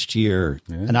last year,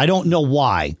 and I don't know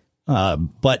why.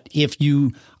 But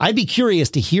I'd be curious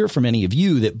to hear from any of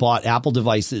you that bought Apple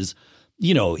devices,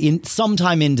 in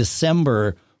sometime in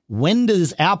December. When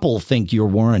does Apple think your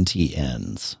warranty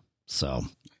ends? So,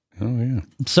 and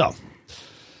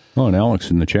Alex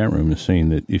in the chat room is saying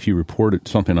that if you reported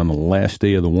something on the last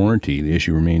day of the warranty, the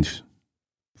issue remains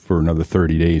for another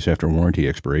 30 days after warranty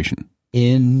expiration.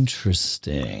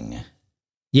 Interesting.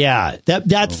 Yeah,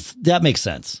 that makes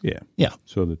sense. Yeah.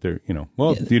 So that they're,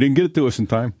 you didn't get it to us in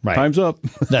time. Right. Time's up.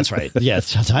 That's right. Yeah,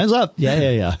 time's up.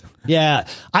 Yeah.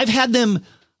 I've had them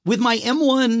with my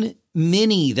M1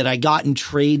 Mini that I got in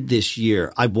trade this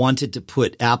year. I wanted to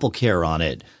put AppleCare on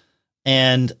it.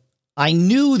 And I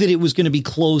knew that it was going to be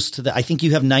close to I think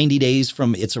you have 90 days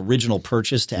from its original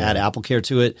purchase to add AppleCare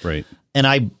to it. Right. And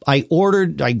I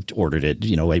ordered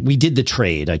it, we did the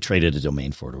trade. I traded a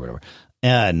domain for it or whatever.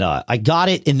 And I got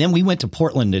it. And then we went to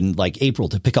Portland in April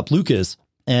to pick up Lucas.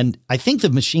 And I think the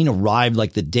machine arrived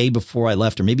the day before I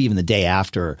left, or maybe even the day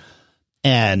after.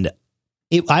 And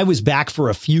I was back for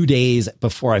a few days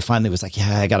before I finally was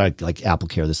I got to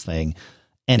AppleCare this thing.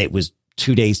 And it was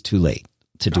 2 days too late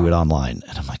to do it online.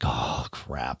 And I'm like, oh,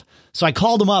 crap. So I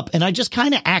called them up and I just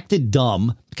kind of acted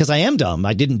dumb because I am dumb.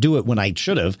 I didn't do it when I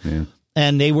should have. Yeah.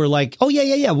 And they were like, oh, yeah.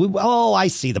 I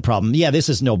see the problem. Yeah, this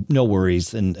is no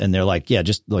worries. And they're like, yeah,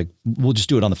 we'll just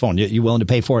do it on the phone. You willing to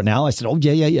pay for it now? I said, oh,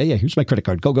 yeah. Here's my credit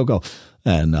card. Go.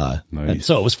 And, nice. And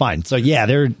so it was fine. So yeah,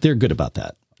 they're good about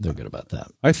that. They're good about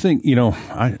that. I think,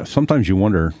 sometimes you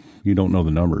wonder, you don't know the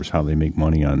numbers, how they make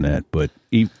money on that. But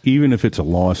even if it's a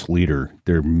loss leader,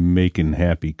 they're making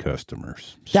happy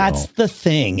customers. So. That's the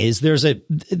thing is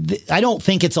I don't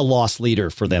think it's a loss leader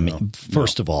for them,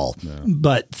 first of all. No.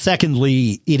 But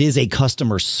secondly, it is a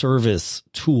customer service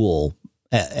tool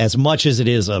as much as it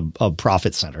is a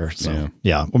profit center. So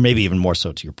yeah, or maybe even more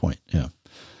so to your point. Yeah.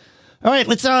 All right,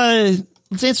 let's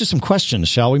answer some questions,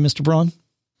 shall we, Mr. Braun?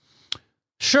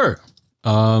 Sure.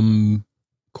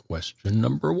 Question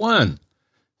number 1.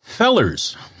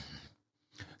 Fellers,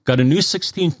 got a new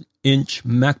 16-inch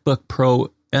MacBook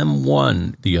Pro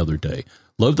M1 the other day.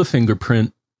 Love the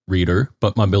fingerprint reader,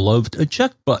 but my beloved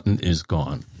eject button is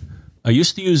gone. I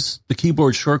used to use the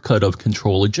keyboard shortcut of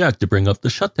Control Eject to bring up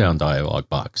the shutdown dialog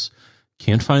box.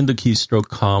 Can't find the keystroke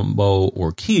combo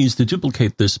or keys to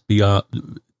duplicate this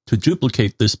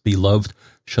beloved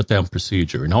shutdown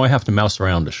procedure. Now I have to mouse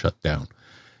around to shut down.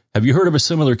 Have you heard of a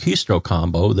similar keystroke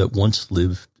combo that once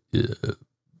lived?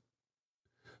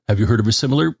 Have you heard of a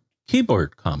similar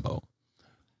keyboard combo?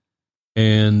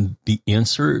 And the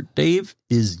answer, Dave,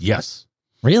 is yes.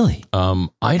 Really?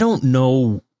 I don't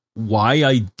know why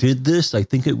I did this. I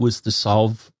think it was to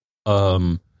solve.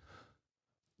 One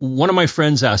of my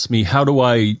friends asked me,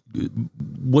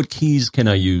 what keys can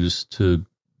I use to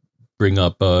bring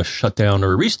up a shutdown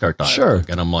or a restart dialog? Sure.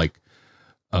 And I'm like,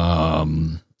 I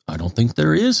don't think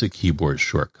there is a keyboard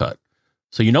shortcut.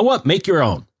 So you know what? Make your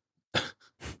own.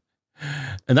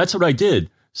 And that's what I did.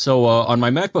 So on my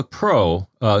MacBook Pro,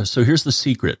 so here's the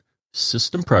secret.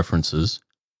 System preferences,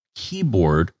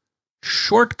 keyboard,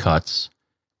 shortcuts,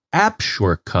 app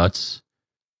shortcuts,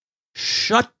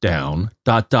 shutdown, ...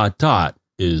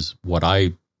 is what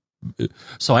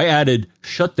so I added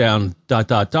shutdown, ...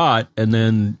 and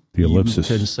then the ellipsis.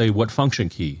 You can say what function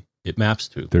key it maps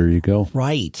to. There you go.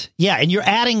 Right. Yeah. And you're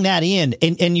adding that in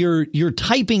and you're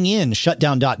typing in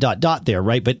shutdown ... there,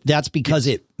 right? But that's because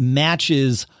it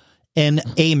matches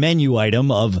a menu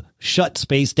item of shut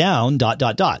space down ...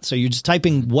 So you're just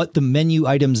typing what the menu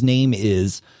item's name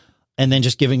is and then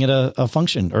just giving it a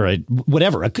function or a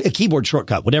keyboard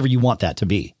shortcut, whatever you want that to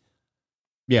be.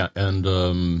 Yeah.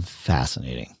 And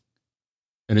fascinating.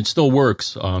 And it still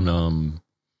works on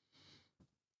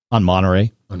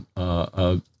Monterey.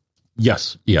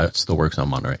 Yes. Yeah. It still works on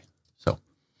Monterey. So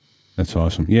that's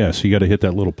awesome. Yeah. So you got to hit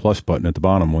that little plus button at the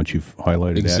bottom once you've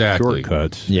highlighted app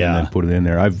shortcuts. Yeah. And then put it in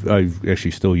there. I've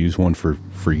actually still used one for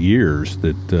years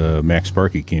that Max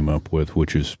Sparky came up with,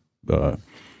 which is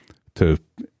to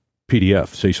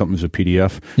PDF. Say something's a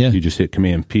PDF. Yeah. You just hit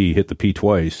Command P, hit the P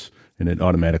twice, and it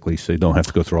automatically don't have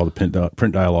to go through all the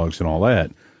print dialogues and all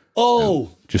that.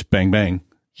 Oh. Just bang, bang.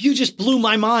 You just blew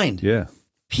my mind. Yeah.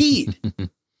 Pete.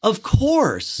 Of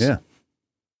course. Yeah.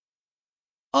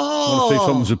 Oh. Say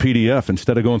something's a PDF.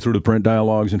 Instead of going through the print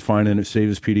dialogues and finding it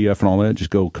saves as PDF and all that, just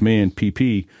go Command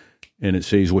PP, and it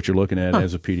saves what you're looking at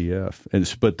as a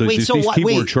PDF. But these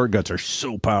keyboard shortcuts are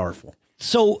so powerful.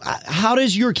 So how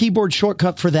does your keyboard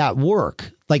shortcut for that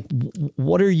work? Like,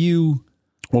 what are you?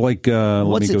 Well, like,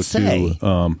 let me go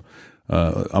to.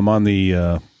 I'm on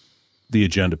the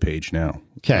agenda page now.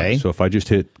 Okay. So if I just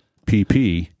hit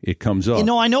PP, it comes up.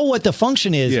 I know what the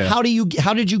function is. Yeah. How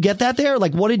did you get that there?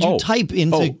 Like, what did you type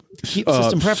into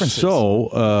system preferences? So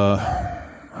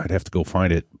I'd have to go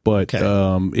find it, but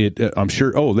I'm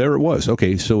sure. Oh, there it was.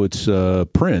 Okay, so it's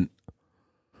print.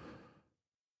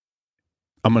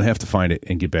 I'm going to have to find it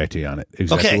and get back to you on it.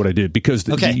 Exactly what I did, because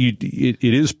it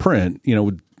is print,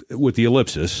 with the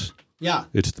ellipsis. Yeah.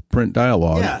 It's the print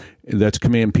dialog. Yeah. That's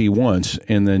Command P once.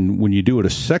 And then when you do it a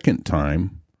second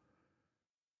time,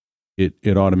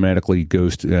 it automatically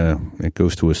goes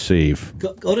to a save.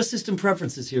 Go to system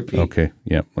preferences here, Pete. Okay.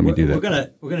 Yeah. Let me do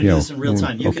that. We're gonna do this in real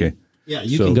time. You can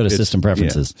go to system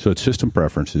preferences. Yeah. So it's system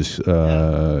preferences,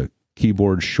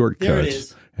 keyboard shortcuts. There it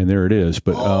is. And there it is.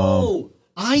 But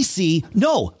I see.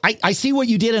 No, I see what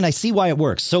you did, and I see why it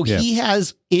works. So he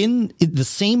has in the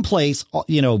same place,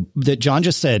 that John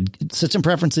just said, system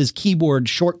preferences, keyboard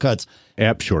shortcuts,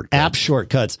 app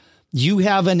shortcuts. You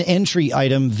have an entry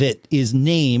item that is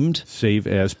named Save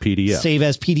as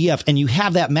PDF. And you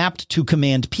have that mapped to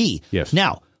Command P. Yes.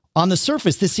 Now, on the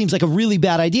surface, this seems like a really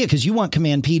bad idea because you want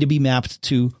Command P to be mapped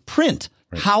to print.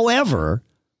 Right. However,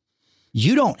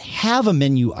 you don't have a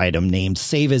menu item named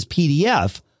Save as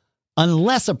PDF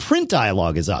unless a print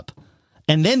dialog is up.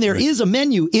 And then there is a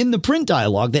menu in the print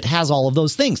dialog that has all of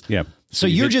those things. Yeah. So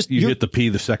you hit the P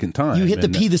the second time. You hit the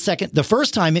P the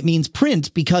first time, it means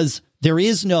print because there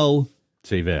is no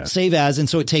save as. And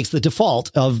so it takes the default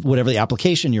of whatever the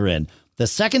application you're in. The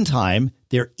second time,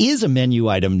 there is a menu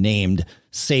item named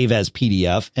Save as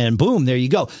PDF, and boom, there you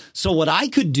go. So what I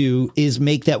could do is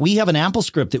make that. We have an Apple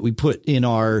script that we put in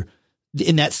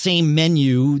that same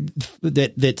menu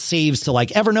that saves to like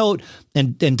Evernote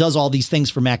and does all these things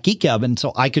for Mac Geek Gab. And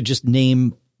so I could just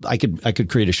I could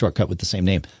create a shortcut with the same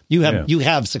name. You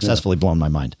have successfully blown my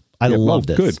mind. I love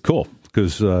this. Good, cool.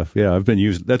 Because I've been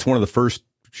using. That's one of the first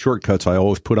shortcuts I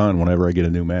always put on whenever I get a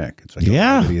new Mac. It's like,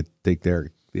 take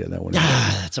there. Yeah, that one.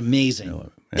 That's amazing.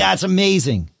 That's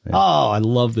amazing. Yeah. Oh, I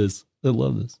love this.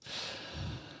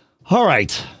 All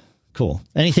right. Cool.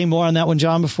 Anything more on that one,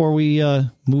 John, before we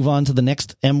move on to the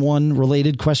next M1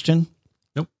 related question?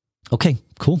 Nope. Okay,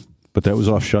 cool. But that was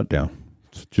off shutdown.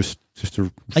 Just Just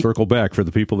to circle back for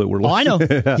the people that were listening. Oh,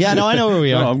 I know. Yeah, no, I know where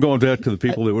we are. No, I'm going back to the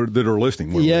people that are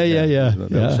listening. Yeah.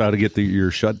 That's how to get your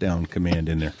shutdown command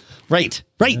in there. Right.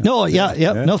 No,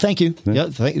 yeah. No, thank you. Yeah,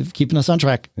 keeping us on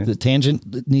track. Yeah. The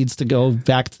tangent needs to go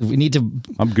back. We need to.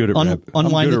 I'm good at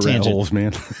unwind the tangent, holes,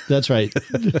 man. That's right.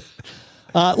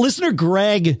 Listener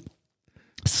Greg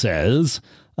says,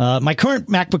 my current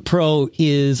MacBook Pro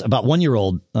is about 1 year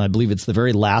old. I believe it's the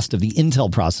very last of the Intel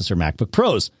processor MacBook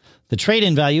Pros. The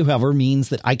trade-in value, however, means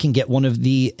that I can get one of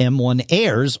the M1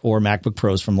 Airs or MacBook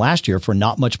Pros from last year for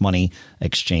not much money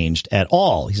exchanged at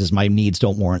all. He says, my needs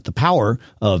don't warrant the power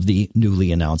of the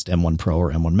newly announced M1 Pro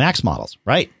or M1 Max models.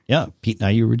 Right. Yeah. Pete and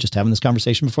I, you were just having this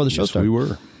conversation before the show started. We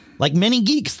were. Like many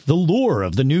geeks, the lure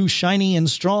of the new shiny and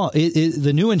strong,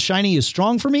 the new and shiny is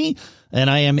strong for me, and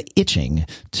I am itching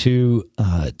to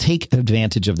take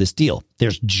advantage of this deal.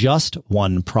 There's just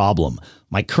one problem.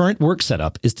 My current work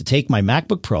setup is to take my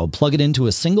MacBook Pro, plug it into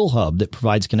a single hub that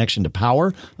provides connection to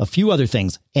power, a few other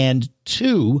things, and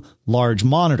 2 large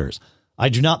monitors. I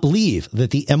do not believe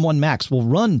that the M1 Max will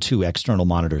run 2 external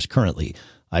monitors currently.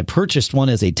 I purchased one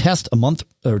as a test a month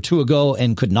or 2 ago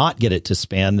and could not get it to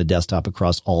span the desktop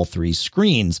across all 3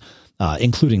 screens,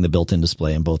 including the built-in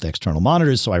display and both external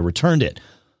monitors, so I returned it.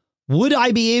 Would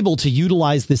I be able to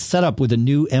utilize this setup with a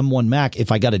new M1 Mac if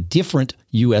I got a different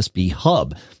USB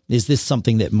hub? Is this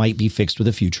something that might be fixed with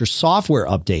a future software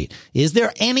update? Is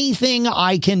there anything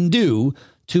I can do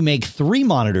to make 3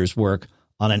 monitors work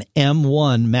on an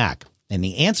M1 Mac? And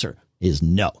the answer is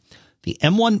no. The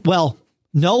M1, well,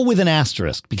 no with an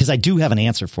asterisk, because I do have an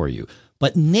answer for you.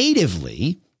 But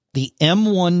natively, the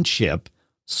M1 chip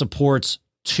supports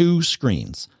 2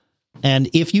 screens. And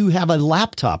if you have a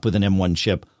laptop with an M1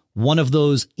 chip, one of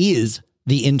those is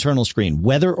the internal screen,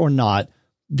 whether or not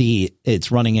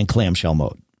it's running in clamshell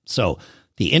mode. So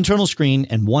the internal screen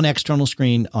and 1 external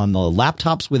screen on the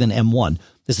laptops with an M1.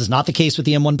 This is not the case with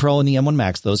the M1 Pro and the M1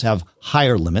 Max. Those have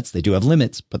higher limits. They do have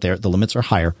limits, but the limits are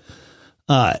higher.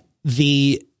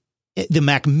 The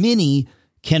Mac Mini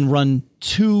can run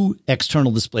 2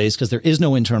 external displays because there is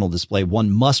no internal display.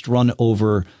 One must run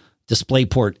over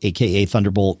DisplayPort, aka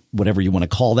Thunderbolt, whatever you want to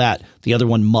call that. The other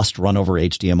one must run over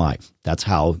HDMI. That's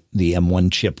how the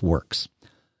M1 chip works.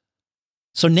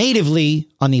 So natively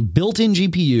on the built-in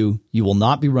GPU, you will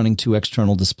not be running 2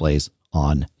 external displays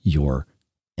on your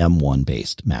M1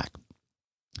 based Mac.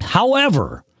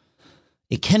 However,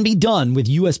 it can be done with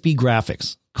USB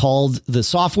graphics. Called the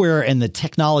software and the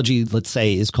technology, let's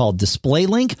say, is called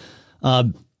DisplayLink.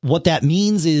 What that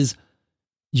means is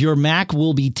your Mac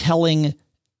will be telling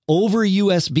over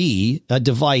USB a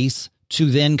device to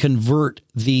then convert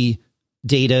the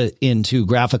data into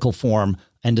graphical form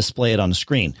and display it on the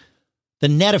screen. The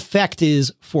net effect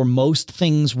is for most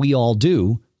things we all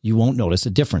do, you won't notice a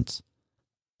difference.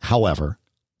 However,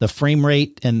 the frame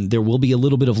rate, and there will be a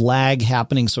little bit of lag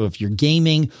happening. So if you're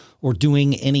gaming or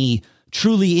doing any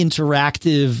truly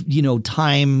interactive,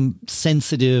 time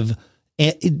sensitive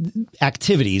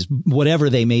activities, whatever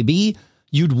they may be,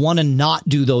 you'd want to not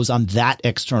do those on that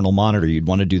external monitor. You'd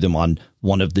want to do them on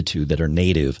one of the 2 that are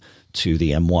native to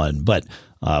the M1. But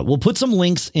we'll put some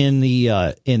links in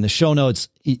the show notes.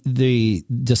 The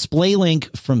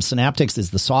DisplayLink from Synaptics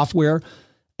is the software.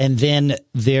 And then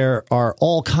there are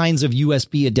all kinds of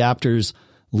USB adapters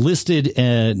listed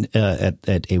at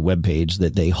a webpage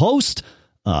that they host.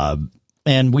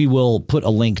 And we will put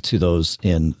a link to those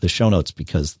in the show notes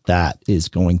because that is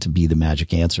going to be the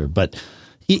magic answer. But,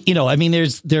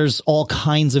 there's all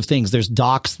kinds of things. There's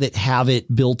docks that have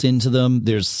it built into them.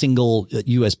 There's single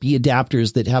USB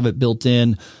adapters that have it built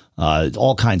in,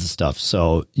 all kinds of stuff.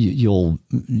 So you'll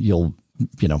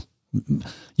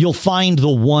find the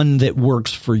one that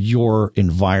works for your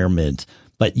environment.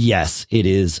 But yes, it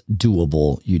is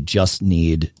doable. You just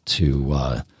need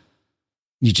to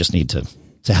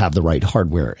have the right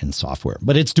hardware and software,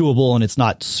 but it's doable and it's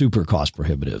not super cost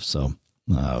prohibitive. So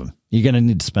you're going to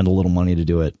need to spend a little money to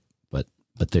do it, but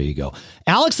there you go.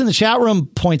 Alex in the chat room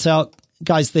points out,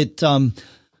 guys, that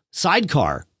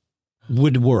Sidecar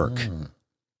would work.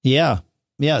 Yeah.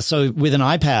 So with an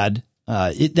iPad,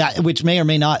 which may or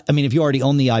may not, if you already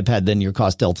own the iPad, then your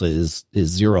cost delta is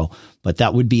 0, but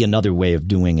that would be another way of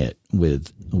doing it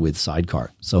with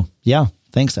Sidecar. So yeah.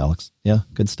 Thanks, Alex. Yeah,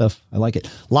 good stuff. I like it.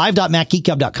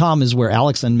 Live.macgeekgab.com is where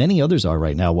Alex and many others are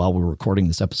right now while we're recording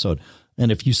this episode.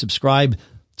 And if you subscribe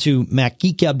to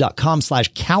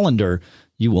macgeekgab.com/calendar,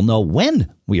 you will know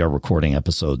when we are recording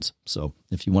episodes. So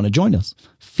if you want to join us,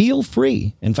 feel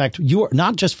free. In fact, you are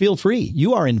not just feel free.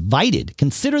 You are invited.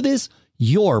 Consider this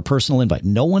your personal invite.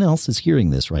 No one else is hearing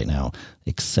this right now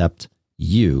except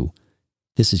you.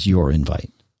 This is your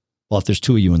invite. Well, if there's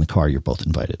two of you in the car, you're both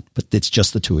invited, but it's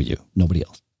just the two of you, nobody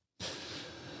else.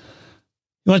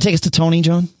 You want to take us to Tony,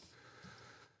 John?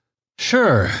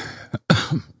 Sure.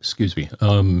 Excuse me.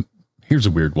 Here's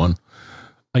a weird one.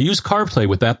 I use CarPlay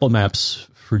with Apple Maps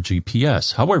for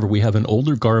GPS. However, we have an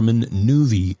older Garmin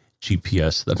Nuvi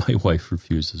GPS that my wife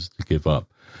refuses to give up.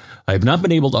 I have not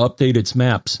been able to update its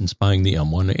map since buying the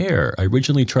M1 Air. I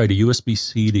originally tried a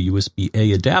USB-C to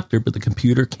USB-A adapter, but the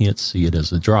computer can't see it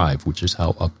as a drive, which is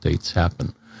how updates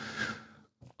happen.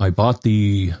 I bought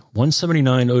the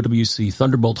 179 OWC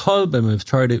Thunderbolt hub and have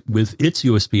tried it with its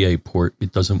USB-A port.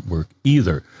 It doesn't work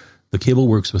either. The cable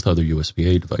works with other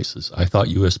USB-A devices. I thought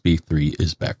USB 3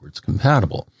 is backwards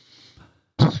compatible.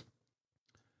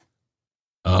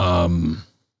 I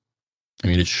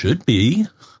mean, it should be.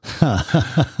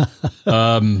 I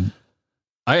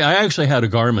actually had a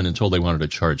Garmin until they wanted to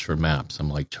charge for maps. I'm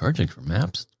like, charging for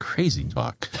maps? Crazy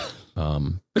talk.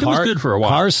 But it was good for a while.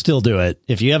 Cars still do it.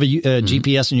 If you have a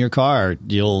GPS in your car,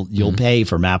 you'll pay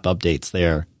for map updates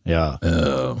there. Yeah.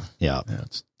 Oh, yeah.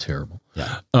 That's terrible.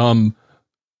 Yeah.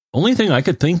 Only thing I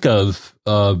could think of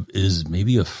is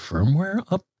maybe a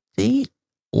firmware update,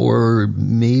 or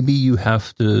maybe you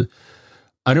have to,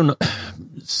 I don't know,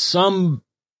 some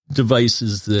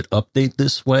devices that update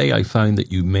this way, I find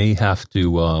that you may have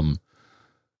to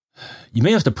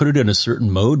put it in a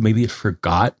certain mode. Maybe it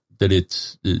forgot that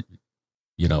it's, to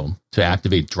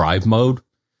activate drive mode.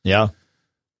 Yeah.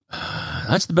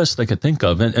 That's the best I could think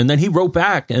of. And then he wrote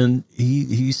back and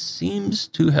he seems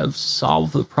to have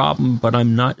solved the problem, but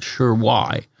I'm not sure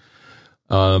why.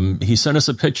 He sent us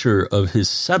a picture of his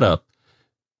setup,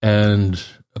 and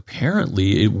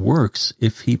apparently it works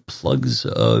if he plugs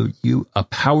a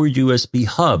powered USB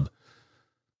hub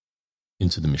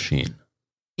into the machine.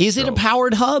 Is it a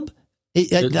powered hub?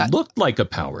 It looked like a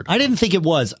powered hub. I didn't think it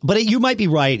was, but you might be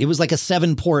right. It was like a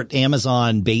 7-port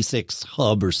Amazon Basics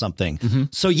hub or something. Mm-hmm.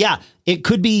 So yeah, it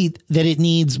could be that it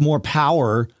needs more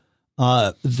power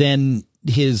than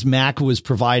his Mac was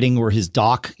providing, or his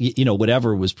dock,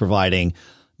 whatever was providing.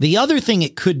 The other thing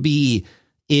it could be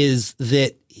is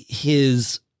that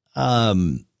his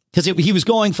because he was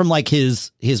going from like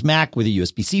his Mac with a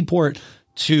USB-C port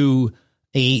to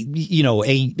a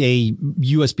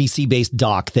USB-C based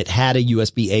dock that had a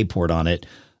USB-A port on it.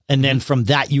 And then from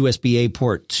that USB-A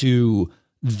port to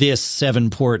this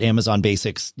 7-port Amazon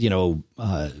Basics, hub.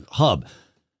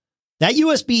 That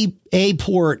USB-A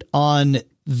port on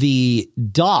the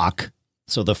dock,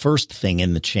 so the first thing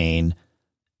in the chain,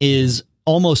 is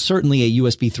almost certainly a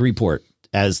USB 3 port,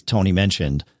 as Tony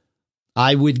mentioned.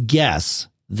 I would guess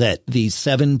that the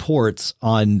 7 ports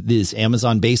on this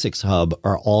Amazon Basics hub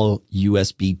are all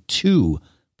USB 2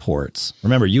 ports.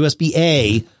 Remember,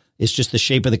 USB-A is just the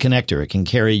shape of the connector. It can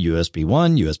carry USB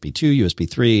 1, USB 2, USB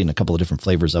 3, and a couple of different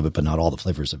flavors of it, but not all the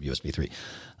flavors of USB 3.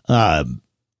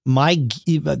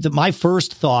 My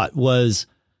first thought was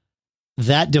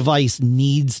that device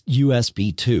needs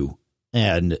USB 2.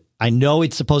 And I know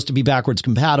it's supposed to be backwards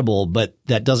compatible, but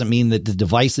that doesn't mean that the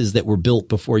devices that were built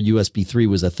before USB 3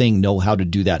 was a thing know how to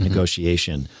do that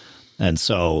negotiation. And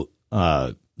so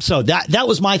that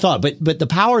was my thought. But the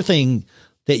power thing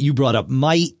that you brought up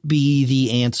might be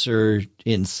the answer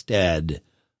instead.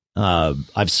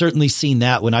 I've certainly seen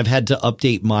that when I've had to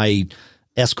update my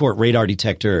Escort radar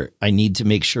detector. I need to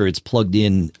make sure it's plugged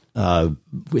in, and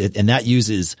that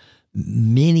uses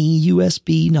mini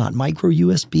USB, not micro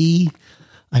USB.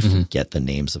 I forget the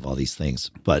names of all these things,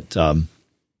 but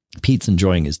Pete's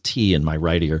enjoying his tea in my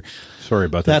right ear. Sorry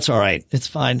about that. That's all right. It's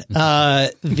fine.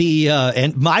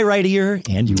 And my right ear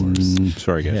and yours.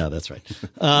 Sorry, guys. Yeah, that's right.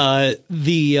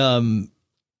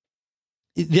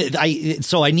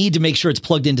 So I need to make sure it's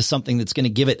plugged into something that's going to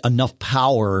give it enough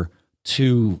power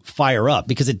to fire up,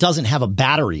 because it doesn't have a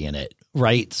battery in it,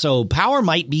 right? So power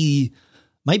might be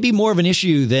more of an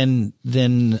issue than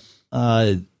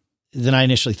I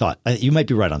initially thought. You might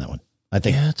be right on that one. I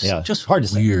think it's just hard to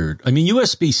say. Weird. I mean,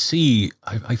 USB-C,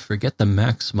 I forget the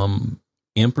maximum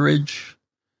amperage.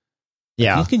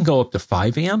 Yeah. You can go up to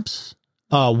 5 amps.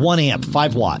 1 amp,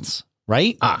 5 watts,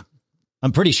 right? I'm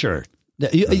pretty sure.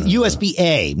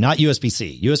 USB-A, not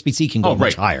USB-C. USB-C can go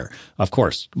much higher, of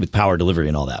course, with power delivery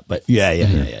and all that. But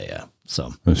yeah.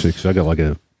 So I got like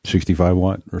a 65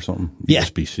 watt or something. Yeah.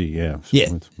 USB-C, yeah.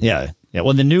 So yeah.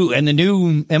 Well, the new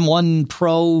M1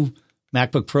 Pro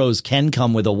MacBook Pros can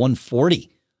come with a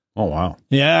 140. Oh wow.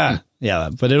 Yeah.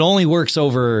 But it only works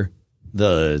over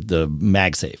the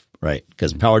MagSafe, right?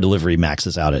 Because power delivery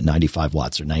maxes out at 95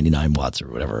 watts or 99 watts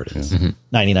or whatever it is.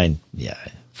 99. Yeah.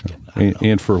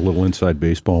 And for a little inside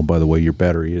baseball, by the way, your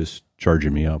battery is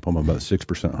charging me up. I'm about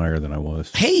 6% higher than I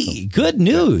was. Hey, good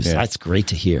news. Yeah. That's great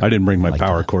to hear. I didn't bring my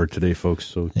power cord today, folks,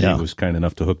 so Dave was kind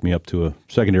enough to hook me up to a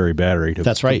secondary battery to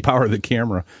power the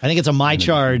camera. I think it's a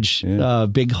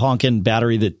MyCharge, big honking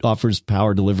battery that offers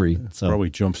power delivery. So probably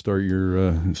jumpstart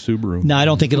your Subaru. No, I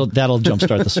don't think that'll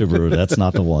jumpstart the Subaru. That's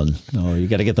not the one. No, you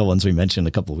got to get the ones we mentioned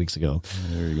a couple of weeks ago.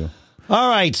 There you go. All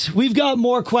right, we've got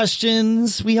more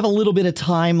questions. We have a little bit of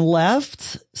time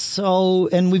left.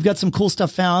 And we've got some cool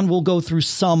stuff found. We'll go through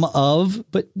some of,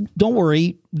 but don't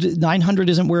worry, 900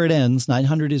 isn't where it ends.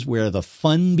 900 is where the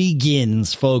fun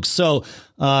begins, folks. So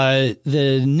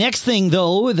the next thing,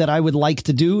 though, that I would like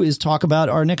to do is talk about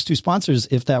our next two sponsors,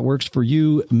 if that works for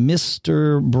you,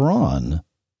 Mr. Braun.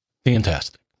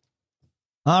 Fantastic.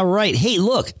 All right. Hey,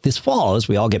 look, this fall, as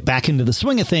we all get back into the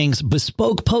swing of things,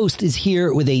 Bespoke Post is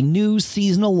here with a new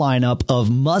seasonal lineup of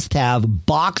must-have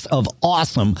Box of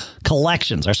Awesome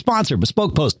collections. Our sponsor,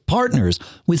 Bespoke Post, partners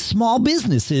with small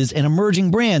businesses and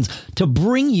emerging brands to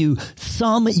bring you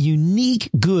some unique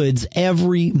goods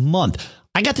every month.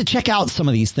 I got to check out some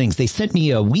of these things. They sent me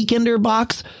a Weekender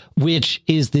box, which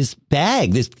is this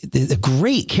bag, this a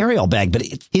great carry-all bag, but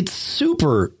it's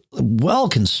super well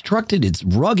constructed. It's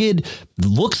rugged,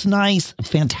 looks nice,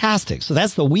 fantastic. So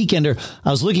that's the Weekender.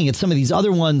 I was looking at some of these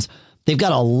other ones. They've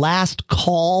got a last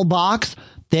call box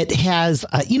that has,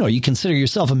 you consider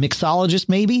yourself a mixologist,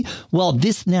 maybe. Well,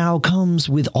 this now comes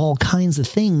with all kinds of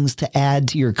things to add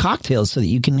to your cocktails so that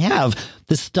you can have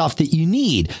the stuff that you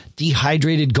need.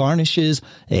 Dehydrated garnishes,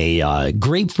 a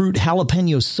grapefruit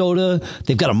jalapeno soda.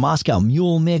 They've got a Moscow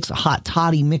Mule mix, a hot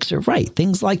toddy mixer, right?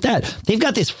 Things like that. They've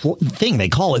got this thing. They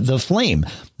call it the Flame.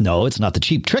 No, it's not the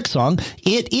Cheap Trick song.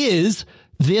 It is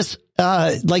this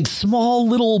like small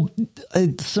little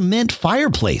cement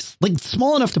fireplace, like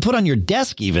small enough to put on your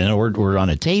desk even, or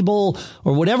on a table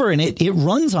or whatever. And it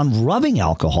runs on rubbing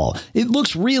alcohol. It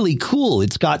looks really cool.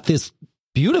 It's got this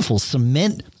beautiful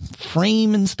cement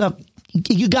frame and stuff.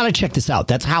 You got to check this out.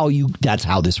 That's how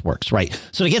this works, right?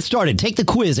 So to get started, take the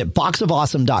quiz at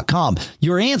boxofawesome.com.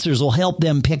 Your answers will help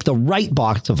them pick the right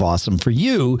Box of Awesome for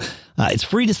you. It's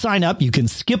free to sign up. You can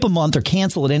skip a month or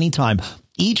cancel at any time.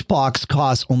 Each box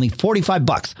costs only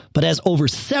 $45, but has over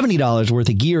 $70 worth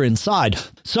of gear inside.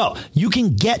 So you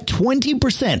can get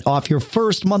 20% off your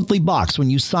first monthly box when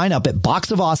you sign up at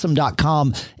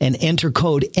boxofawesome.com and enter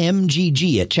code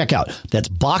MGG at checkout. That's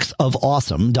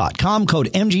boxofawesome.com,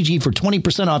 code MGG for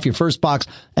 20% off your first box.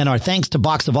 And our thanks to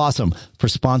Box of Awesome for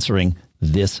sponsoring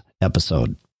this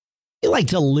episode. You like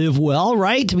to live well,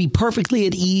 right? To be perfectly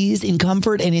at ease, in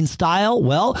comfort, and in style?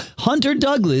 Well, Hunter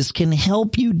Douglas can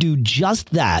help you do just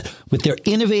that with their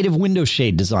innovative window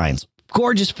shade designs.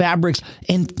 Gorgeous fabrics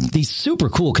and these super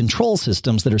cool control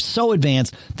systems that are so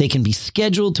advanced they can be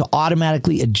scheduled to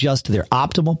automatically adjust to their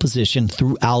optimal position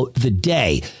throughout the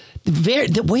day.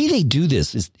 The way they do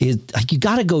this is like, you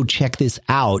got to go check this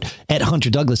out at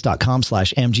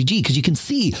hunterdouglas.com/MGG, because you can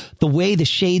see the way the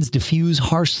shades diffuse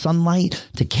harsh sunlight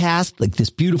to cast like this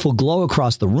beautiful glow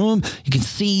across the room. You can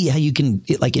see how you can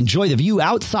enjoy the view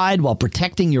outside while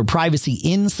protecting your privacy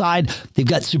inside. They've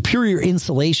got superior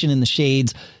insulation in the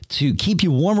shades to keep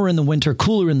you warmer in the winter,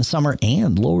 cooler in the summer,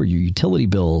 and lower your utility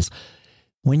bills.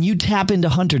 When you tap into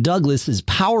Hunter Douglas's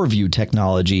PowerView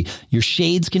technology, your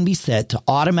shades can be set to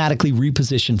automatically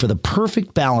reposition for the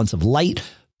perfect balance of light,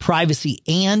 privacy,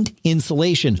 and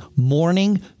insulation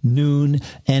morning, noon,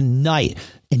 and night.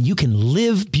 And you can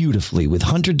live beautifully with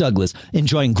Hunter Douglas,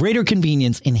 enjoying greater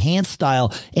convenience, enhanced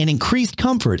style, and increased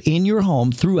comfort in your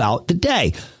home throughout the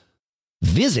day.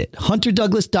 Visit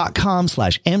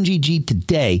hunterdouglas.com/MGG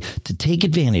today to take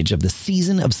advantage of the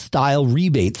Season of Style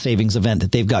rebate savings event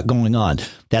that they've got going on.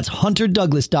 That's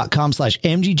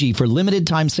hunterdouglas.com/MGG for limited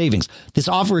time savings. This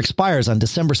offer expires on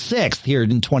December 6th here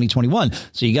in 2021.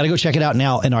 So you got to go check it out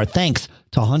now. And our thanks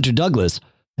to Hunter Douglas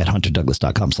at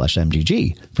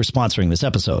hunterdouglas.com/MGG for sponsoring this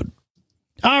episode.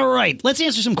 All right, let's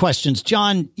answer some questions.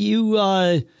 John, you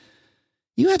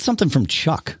had something from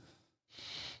Chuck.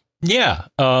 Yeah.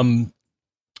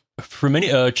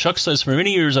 Chuck says, for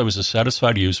many years, I was a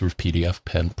satisfied user of PDF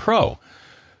Pen Pro.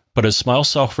 But as Smile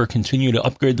Software continued to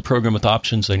upgrade the program with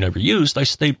options I never used, I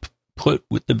stayed put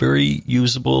with the very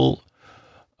usable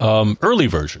early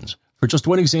versions. For just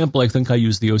one example, I think I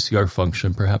used the OCR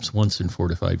function perhaps once in 4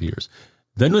 to 5 years.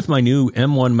 Then with my new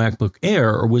M1 MacBook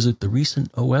Air, or was it the recent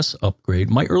OS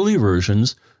upgrade, my early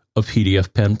versions of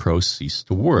PDF Pen Pro ceased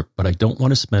to work, but I don't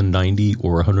want to spend $90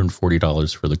 or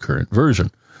 $140 for the current version.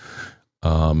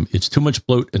 It's too much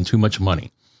bloat and too much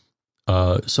money.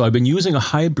 So I've been using a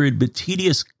hybrid but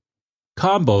tedious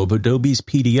combo of Adobe's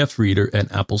PDF Reader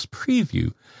and Apple's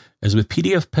Preview. As with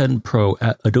PDF Pen Pro,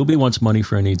 Adobe wants money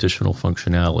for any additional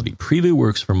functionality. Preview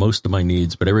works for most of my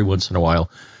needs, but every once in a while,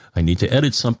 I need to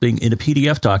edit something in a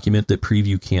PDF document that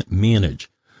Preview can't manage.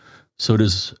 So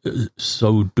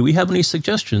do we have any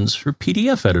suggestions for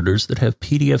PDF editors that have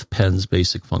PDF Pen's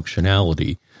basic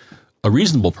functionality, a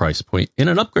reasonable price point, and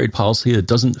an upgrade policy that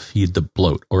doesn't feed the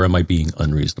bloat? Or am I being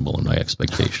unreasonable in my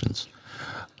expectations,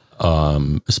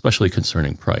 especially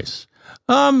concerning price?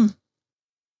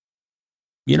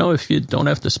 If you don't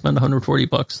have to spend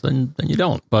 $140, then you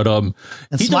don't. But and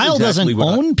Smile doesn't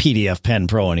own PDF Pen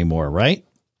Pro anymore, right?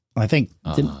 I think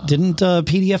didn't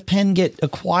PDF Pen get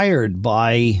acquired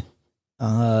by?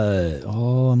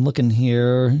 I'm looking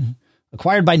here.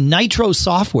 Acquired by Nitro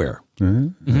Software.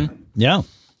 Mm-hmm. Mm-hmm. Yeah.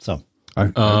 So I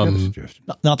got a suggestion.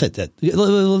 Not that.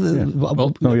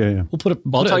 We'll put it.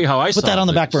 I'll tell you how I put that on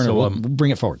the back burner. We'll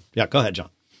bring it forward. Yeah. Go ahead, John.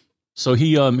 So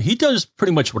he does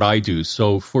pretty much what I do.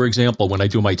 So, for example, when I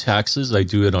do my taxes, I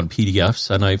do it on PDFs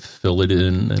and I fill it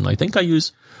in. And I think I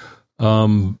use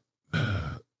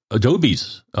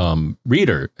Adobe's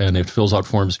Reader, and it fills out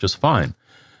forms just fine.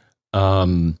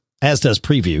 As does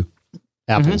Preview.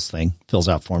 Apple's thing fills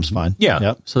out forms fine. Yeah.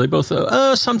 Yep. So they both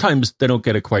sometimes they don't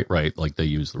get it quite right, like they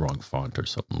use the wrong font or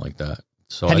something like that.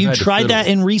 So have you tried that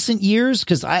in recent years?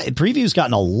 Because Preview's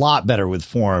gotten a lot better with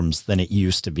forms than it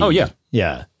used to be. Oh yeah.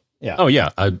 Yeah. Yeah. Oh yeah.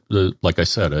 Like I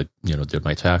said, I did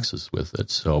my taxes with it.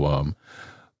 So,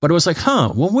 but it was like,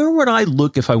 well, where would I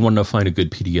look if I wanted to find a good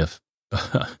PDF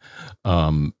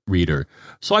reader?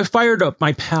 So I fired up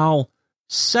my pal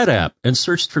SetApp and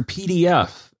searched for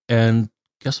PDF, and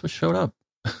guess what showed up?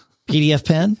 PDF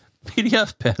Pen.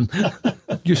 PDF Pen.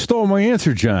 You stole my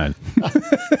answer, John.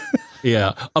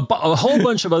 Yeah, a whole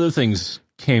bunch of other things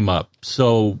came up.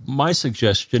 So my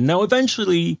suggestion now,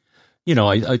 eventually.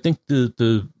 I think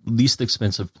the least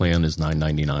expensive plan is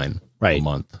 $9.99 a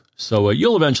month. So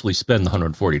you'll eventually spend the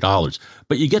 $140,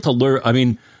 but you get to learn. I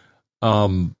mean,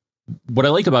 what I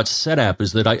like about SetApp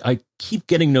is that I keep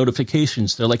getting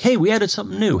notifications. They're like, "Hey, we added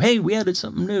something new. Hey, we added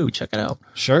something new. Check it out."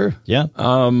 Sure. Yeah.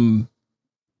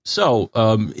 So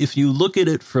if you look at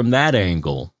it from that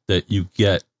angle, that you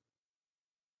get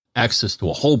access to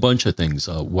a whole bunch of things.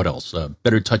 What else?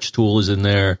 Better Touch Tool is in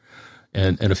there,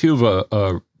 and a few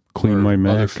of Clean My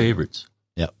Mac. Other favorites.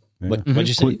 Yep. What'd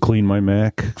you say? Clean My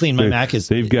Mac. Clean My Mac is...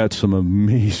 They've got some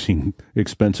amazing,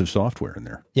 expensive software in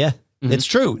there. Yeah, it's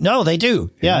true. No, they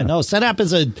do. Yeah, no,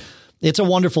 SetApp it's a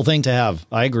wonderful thing to have.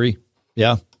 I agree.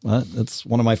 Yeah, it's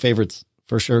one of my favorites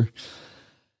for sure.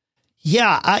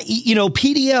 Yeah,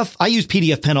 PDF, I use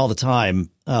PDF Pen all the time.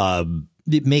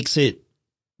 It makes it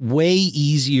way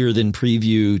easier than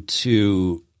Preview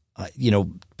to,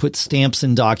 put stamps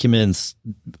in documents,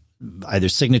 either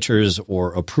signatures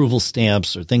or approval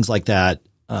stamps or things like that.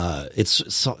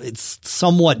 It's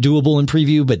somewhat doable in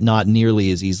Preview, but not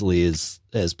nearly as easily as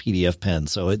PDF Pen.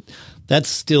 So that's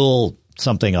still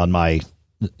something on my,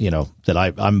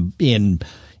 that I'm in.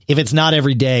 If it's not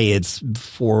every day, it's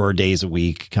 4 days a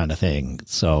week kind of thing.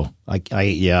 So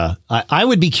I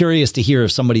would be curious to hear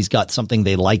if somebody's got something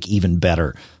they like even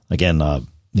better. Again,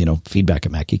 feedback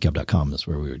at macgeekgab.com is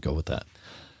where we would go with that.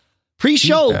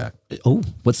 Pre-show. Feedback. Oh,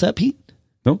 what's that, Pete?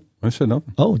 No, I said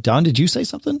nothing. Oh, Don, did you say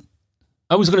something?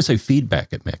 I was going to say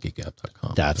feedback at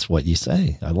macgeekgab.com. That's what you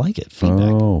say. I like it.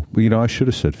 Feedback. Oh, well, I should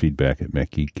have said feedback at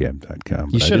macgeekgab.com.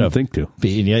 You should have. I didn't think to.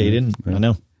 Yeah, you didn't. I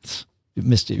know. You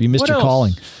missed it. You missed your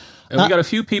calling. And we got a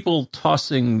few people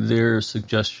tossing their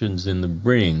suggestions in the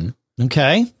ring.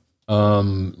 Okay.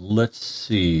 Let's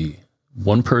see.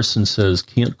 One person says,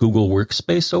 can't Google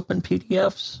Workspace open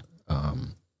PDFs?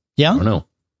 Yeah. I don't know.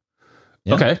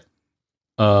 Yeah. Okay.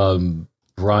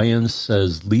 Brian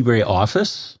says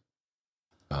LibreOffice.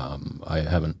 I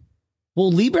haven't.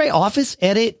 Will LibreOffice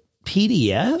edit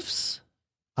PDFs?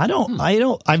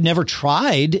 I've never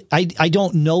tried. I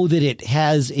don't know that it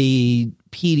has a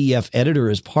PDF editor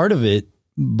as part of it,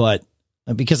 but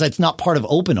because it's not part of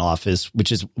OpenOffice,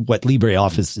 which is what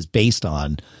LibreOffice is based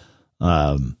on.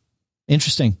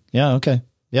 Interesting. Yeah. Okay.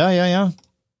 Yeah.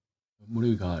 What do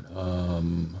we got?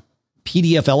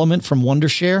 PDF Element from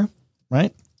Wondershare,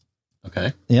 right?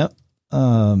 Okay. Yeah.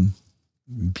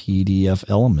 PDF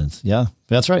Elements. Yeah,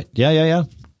 that's right. Yeah.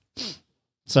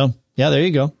 So yeah, there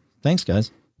you go. Thanks, guys.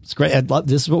 It's great.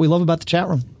 This is what we love about the chat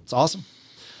room. It's awesome.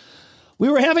 We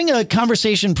were having a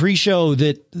conversation pre-show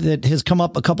that has come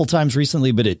up a couple times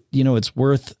recently, but it's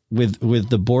worth with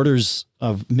the borders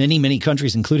of many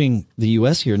countries, including the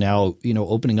U.S. here now,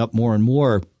 opening up more and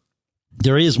more.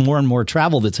 There is more and more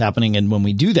travel that's happening, and when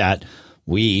we do that,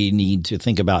 we need to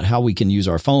think about how we can use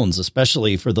our phones,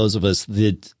 especially for those of us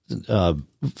that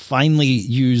finally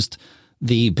used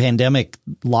the pandemic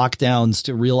lockdowns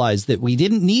to realize that we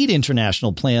didn't need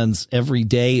international plans every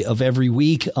day of every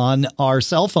week on our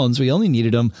cell phones. We only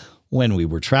needed them when we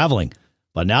were traveling.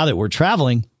 But now that we're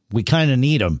traveling, we kind of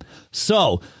need them.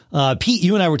 So, Pete,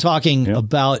 you and I were talking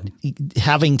about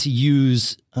having to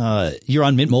use, you're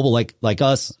on Mint Mobile like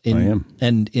us. I am.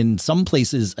 And in some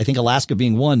places, I think Alaska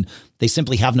being one, they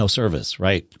simply have no service,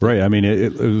 right? Right. I mean,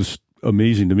 it was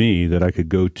amazing to me that I could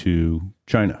go to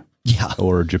China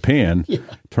or Japan,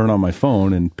 turn on my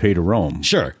phone and pay to roam.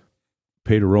 Sure.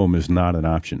 Pay to roam is not an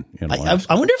option in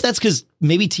Alaska. I wonder if that's because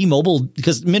maybe T-Mobile,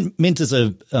 because Mint is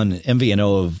an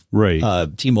MVNO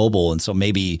of T-Mobile, and so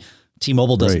maybe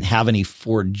T-Mobile doesn't have any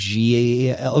 4G,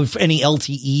 any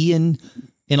LTE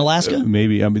in Alaska.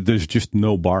 Maybe. I mean, there's just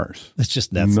no bars. It's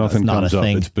just nothing not comes a up.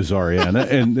 thing. It's bizarre. Yeah,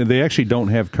 and they actually don't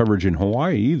have coverage in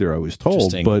Hawaii either. I was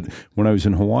told, but when I was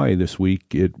in Hawaii this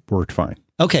week, it worked fine.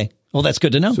 Okay. Well, that's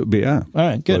good to know. So, yeah. All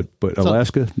right. Good. But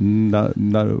Alaska,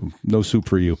 no soup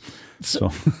for you. So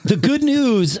the good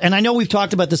news, and I know we've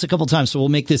talked about this a couple of times, so we'll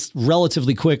make this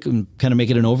relatively quick and kind of make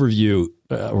it an overview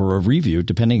or a review,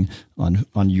 depending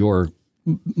on your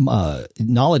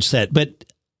knowledge set. But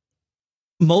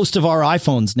most of our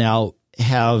iPhones now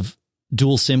have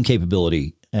dual SIM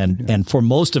capability, and for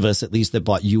most of us, at least, that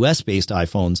bought US-based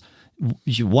iPhones,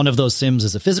 one of those SIMs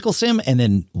is a physical SIM, and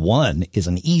then one is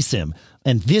an eSIM.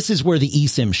 And this is where the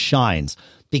eSIM shines,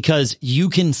 because you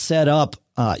can set up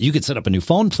you could set up a new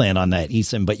phone plan on that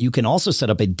eSIM, but you can also set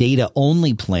up a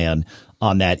data-only plan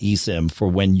on that eSIM for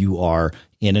when you are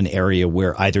in an area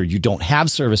where either you don't have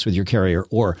service with your carrier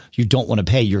or you don't want to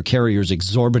pay your carrier's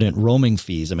exorbitant roaming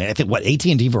fees. I mean, I think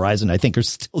AT&T, Verizon, I think are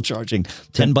still charging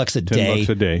 $10 a day. $10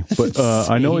 a day. But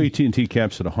I know AT&T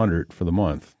caps at $100 for the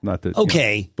month. Not that.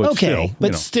 Okay.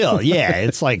 Still, yeah,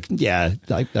 it's like,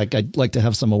 I'd like to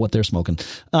have some of what they're smoking.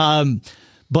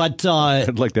 But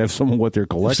I'd like to have some of what they're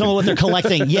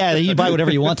collecting. Yeah, you buy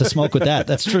whatever you want to smoke with that.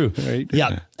 That's true. Right.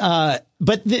 Yeah.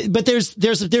 But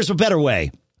there's a better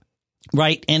way,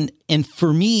 right? And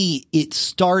for me, it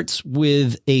starts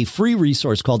with a free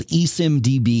resource called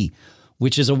eSIMDB,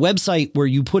 which is a website where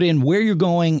you put in where you're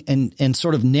going and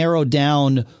sort of narrow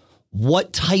down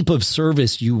what type of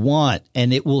service you want,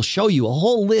 and it will show you a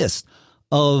whole list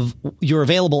of your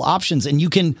available options, and you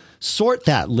can sort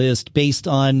that list based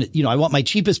on, I want my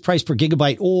cheapest price per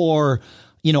gigabyte, or,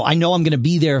 I know I'm going to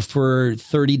be there for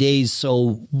 30 days.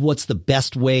 So what's the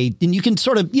best way? And you can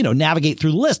sort of, navigate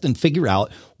through the list and figure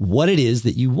out what it is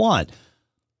that you want.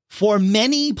 For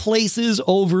many places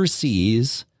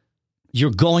overseas,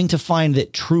 you're going to find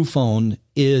that TruePhone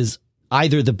is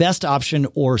either the best option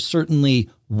or certainly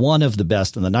one of the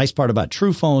best. And the nice part about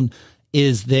TruePhone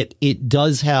is that it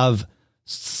does have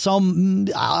some,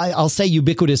 I'll say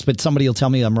ubiquitous, but somebody will tell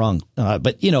me I'm wrong.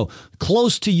 But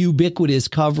close to ubiquitous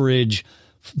coverage,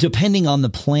 depending on the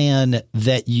plan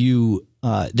that you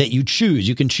choose.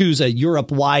 You can choose a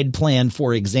Europe-wide plan,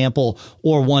 for example,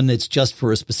 or one that's just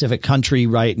for a specific country,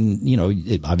 right? And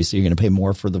obviously you're going to pay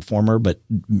more for the former, but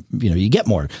you get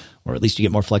more, or at least you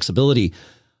get more flexibility.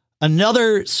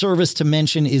 Another service to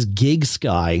mention is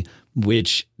GigSky,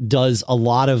 which does a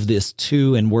lot of this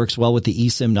too and works well with the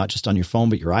eSIM, not just on your phone,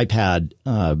 but your iPad.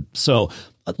 So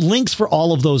links for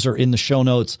all of those are in the show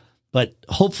notes, but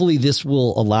hopefully this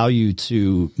will allow you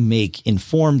to make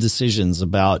informed decisions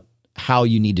about how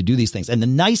you need to do these things. And the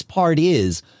nice part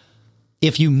is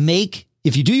if you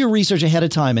do your research ahead of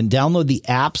time and download the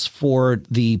apps for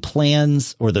the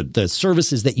plans or the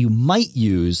services that you might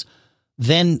use,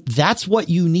 then that's what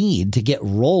you need to get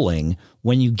rolling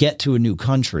when you get to a new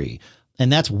country.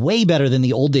 And that's way better than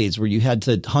the old days where you had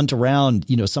to hunt around,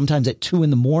 sometimes at 2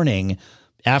 a.m.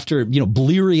 after,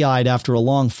 bleary eyed after a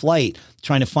long flight,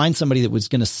 trying to find somebody that was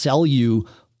going to sell you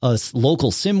a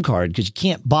local SIM card, because you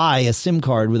can't buy a SIM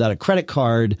card without a credit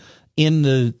card in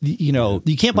the,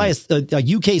 you can't buy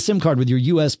a UK SIM card with your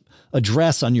US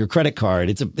address on your credit card.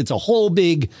 It's a whole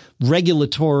big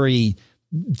regulatory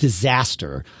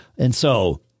disaster. And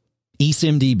so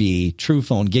eSIMDB,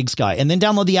 TruePhone, GigSky, and then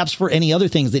download the apps for any other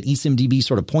things that eSIMDB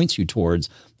sort of points you towards,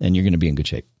 and you're going to be in good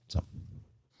shape. So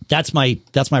that's my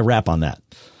wrap on that.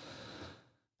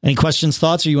 Any questions,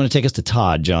 thoughts, or you want to take us to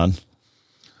Todd, John?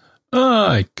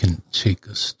 I can take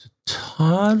us to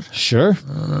Todd. Sure.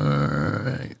 All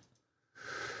right.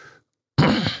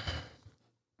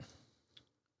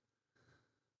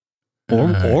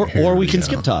 Or we can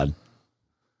skip Todd.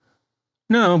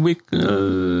 No, we.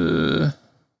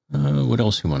 What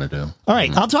else you want to do? All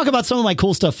right, I'll talk about some of my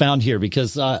cool stuff found here,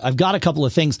 because I've got a couple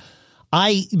of things.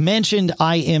 I mentioned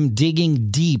I am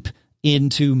digging deep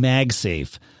into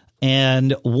MagSafe.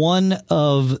 And one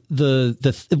of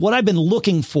what I've been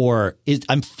looking for is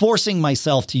I'm forcing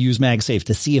myself to use MagSafe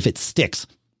to see if it sticks.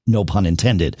 No pun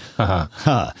intended.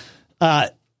 And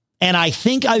I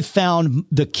think I've found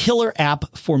the killer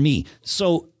app for me.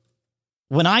 So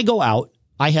when I go out,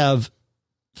 I have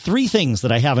 3 things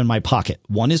that I have in my pocket.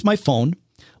 One is my phone,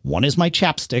 one is my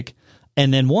chapstick,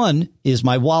 and then one is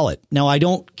my wallet. Now, I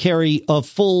don't carry a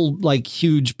full, like,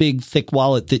 huge, big, thick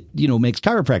wallet that, you know, makes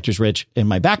chiropractors rich in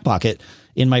my back pocket.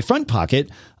 In my front pocket,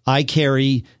 I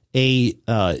carry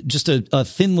just a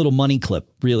thin little money clip,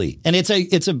 really. And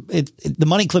the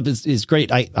money clip is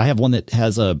great. I have one that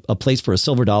has a place for a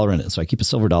silver dollar in it. So I keep a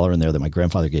silver dollar in there that my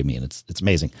grandfather gave me, and it's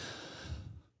amazing.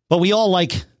 But we all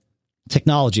like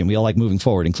technology and we all like moving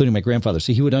forward, including my grandfather.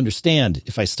 So he would understand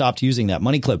if I stopped using that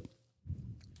money clip.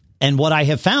 And what I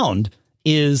have found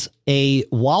is a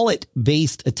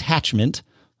wallet-based attachment.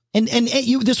 And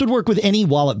this would work with any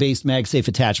wallet-based MagSafe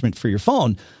attachment for your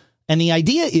phone. And the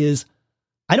idea is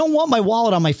I don't want my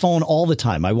wallet on my phone all the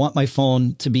time. I want my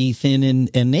phone to be thin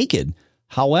and naked.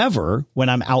 However, when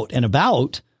I'm out and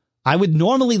about, I would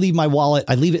normally leave my wallet.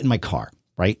 I leave it in my car.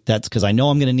 Right. That's because I know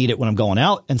I'm going to need it when I'm going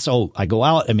out. And so I go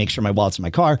out and make sure my wallet's in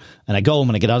my car, and I go, and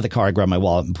when I get out of the car, I grab my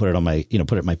wallet and put it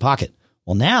in my pocket.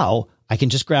 Well, now I can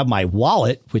just grab my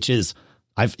wallet, which is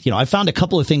I've found a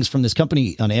couple of things from this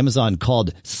company on Amazon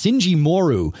called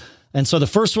Singimoru. And so the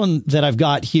first one that I've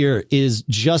got here is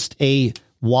just a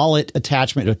wallet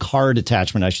attachment, a card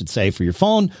attachment, I should say, for your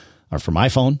phone or for my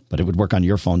phone, but it would work on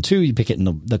your phone too. You pick it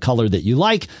in the color that you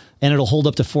like, and it'll hold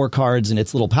up to 4 cards in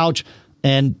its little pouch.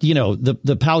 And, you know,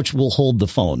 the pouch will hold the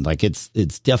phone. Like it's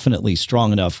definitely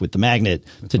strong enough with the magnet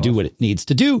to do what it needs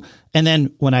to do. And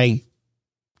then when I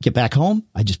get back home,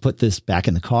 I just put this back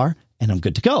in the car and I'm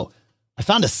good to go. I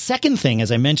found a second thing,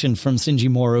 as I mentioned, from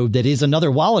Singimoru that is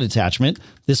another wallet attachment.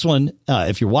 This one,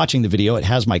 if you're watching the video, it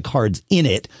has my cards in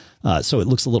it. So it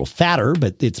looks a little fatter,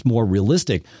 but it's more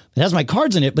realistic. It has my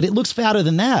cards in it, but it looks fatter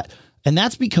than that. And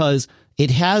that's because it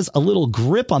has a little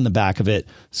grip on the back of it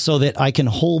so that I can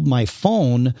hold my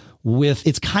phone with,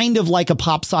 it's kind of like a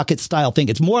pop socket style thing.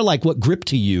 It's more like what Grip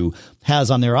to You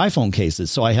has on their iPhone cases.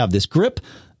 So I have this grip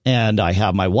and I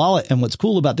have my wallet. And what's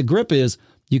cool about the grip is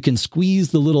you can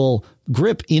squeeze the little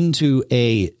grip into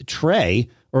a tray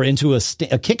or into a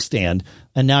kickstand.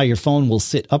 And now your phone will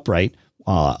sit upright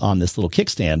on this little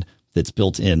kickstand that's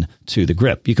built in to the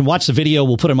grip. You can watch the video.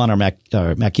 We'll put them on our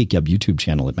MacGeekGab YouTube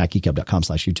channel at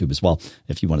macgeekgab.com/YouTube as well,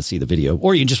 if you want to see the video,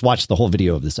 or you can just watch the whole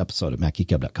video of this episode at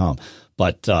macgeekgab.com.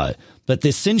 But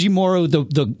this Singimoru,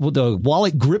 the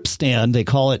wallet grip stand, they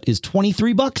call it, is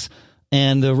 $23,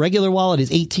 and the regular wallet is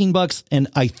 $18. And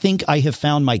I think I have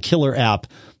found my killer app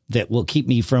that will keep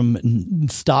me from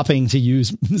stopping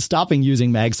using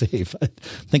MagSafe. I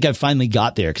think I've finally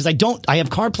got there because I have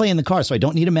CarPlay in the car, so I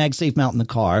don't need a MagSafe mount in the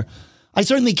car. I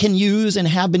certainly can use and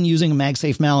have been using a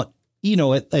MagSafe mount, you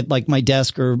know, at like my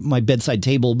desk or my bedside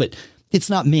table, but it's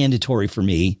not mandatory for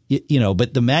me, you know,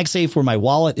 but the MagSafe where my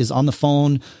wallet is on the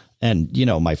phone and, you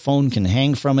know, my phone can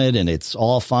hang from it and it's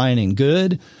all fine and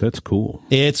good. That's cool.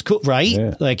 It's cool, right?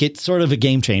 Yeah. Like it's sort of a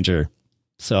game changer.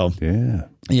 So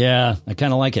yeah, I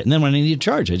kind of like it. And then when I need to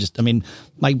charge,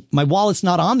 my wallet's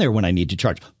not on there when I need to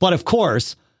charge. But of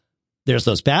course, there's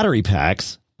those battery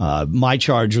packs. My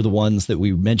charge are the ones that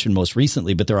we mentioned most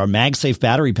recently, but there are MagSafe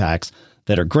battery packs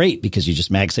that are great because you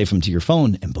just MagSafe them to your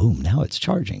phone and boom, now it's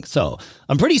charging. So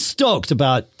I'm pretty stoked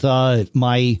about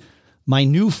my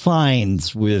new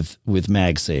finds with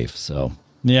MagSafe. So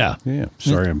yeah.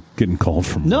 Sorry, I'm getting called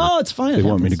from work. No, it's fine. They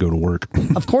want me to go to work.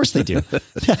 Of course they do.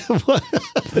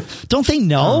 Don't they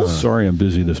know? Sorry, I'm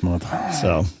busy this month.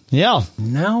 So, yeah.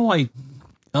 Now I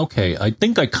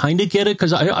think I kind of get it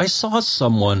because I saw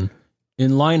someone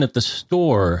in line at the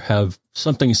store have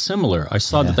something similar. I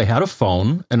saw that they had an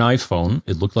iPhone.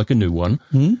 It looked like a new one.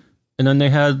 Mm-hmm. And then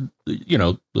they had, you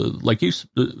know, like you,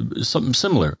 something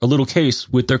similar, a little case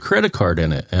with their credit card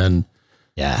in it. And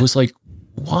it was like,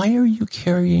 why are you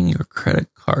carrying your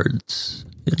credit cards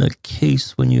in a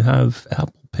case when you have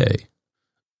Apple Pay?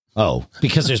 Oh,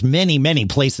 because there's many, many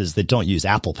places that don't use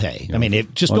Apple Pay. I mean,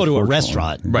 just go to a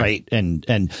restaurant, right?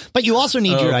 But you also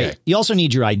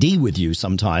need your ID with you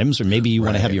sometimes, or maybe you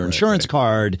want to have your insurance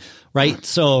card, right?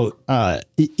 So,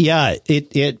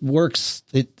 it works.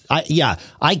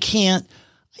 I can't.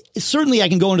 Certainly, I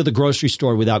can go into the grocery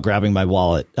store without grabbing my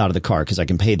wallet out of the car because I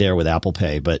can pay there with Apple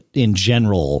Pay. But in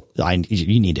general,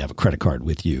 you need to have a credit card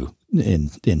with you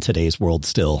in today's world.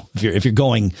 Still, if you're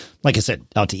going, like I said,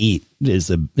 out to eat is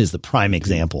the prime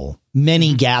example.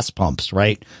 Many gas pumps,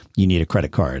 right? You need a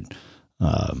credit card.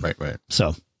 Right.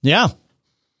 So yeah.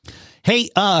 Hey,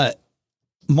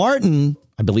 Martin,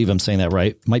 I believe I'm saying that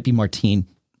right. Might be Martine.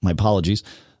 My apologies.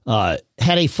 Had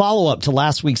a follow-up to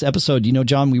last week's episode. You know,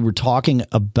 John, we were talking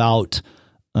about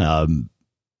the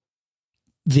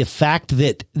fact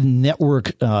that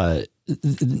network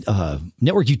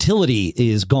utility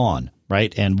is gone,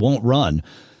 right, and won't run.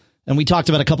 And we talked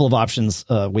about a couple of options,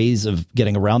 ways of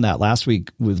getting around that last week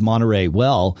with Monterey.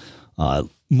 Well,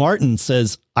 Martin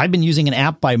says, I've been using an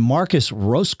app by Marcus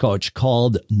Roscoch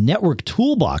called Network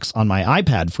Toolbox on my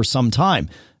iPad for some time.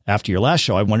 After your last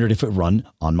show, I wondered if it would run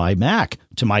on my Mac.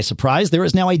 To my surprise, there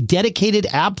is now a dedicated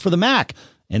app for the Mac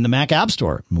in the Mac App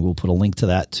Store. We'll put a link to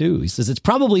that, too. He says it's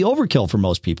probably overkill for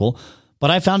most people,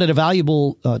 but I found it a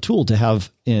valuable tool to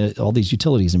have all these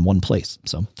utilities in one place.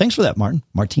 So thanks for that,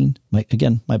 Martine.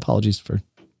 Again, my apologies for...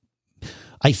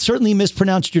 I certainly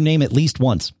mispronounced your name at least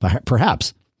once,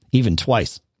 perhaps even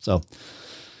twice. So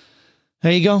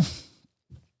there you go.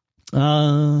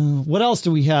 What else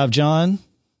do we have, John?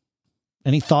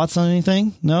 Any thoughts on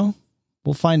anything? No?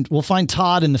 We'll find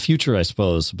Todd in the future, I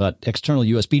suppose, about external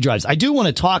USB drives. I do want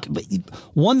to talk.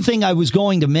 One thing I was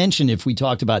going to mention if we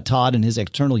talked about Todd and his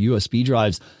external USB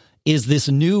drives is this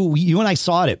new, you and I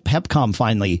saw it at PepCom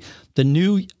finally, the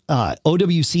new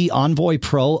OWC Envoy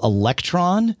Pro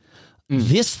Electron.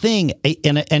 This thing,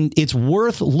 and it's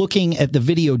worth looking at the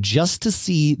video just to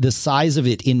see the size of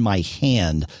it in my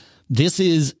hand. This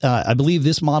is, I believe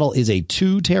this model is a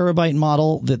 2 terabyte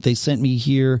model that they sent me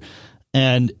here.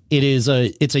 And it's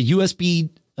a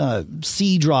USB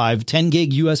C drive, 10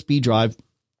 gig USB drive.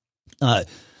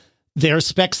 Their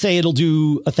specs say it'll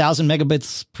do 1,000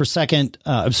 megabits per second.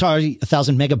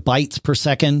 1,000 megabytes per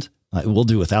second. It will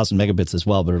do 1,000 megabits as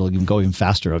well, but it'll even go even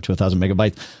faster up to 1,000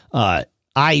 megabytes.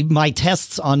 My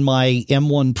tests on my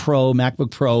M1 Pro,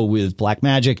 MacBook Pro with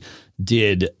Blackmagic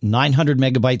did 900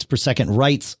 megabytes per second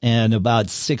writes and about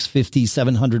 650,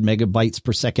 700 megabytes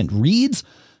per second reads.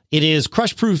 It is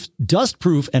crush proof, dust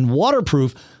proof, and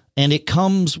waterproof, and it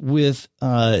comes with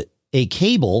a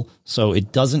cable. So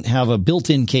it doesn't have a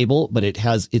built-in cable, but it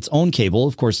has its own cable.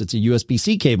 Of course, it's a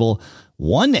USB-C cable.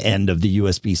 One end of the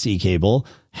USB-C cable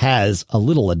has a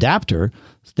little adapter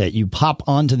that you pop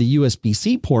onto the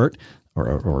USB-C port,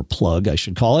 or plug, I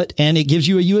should call it, and it gives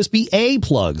you a USB-A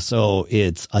plug. So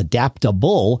it's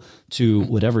adaptable to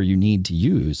whatever you need to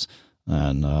use.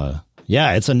 And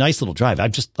yeah, it's a nice little drive.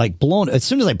 I'm just like blown. As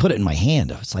soon as I put it in my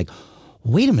hand, I was like,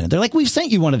 wait a minute. They're like, we've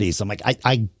sent you one of these. I'm like,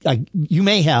 you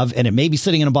may have, and it may be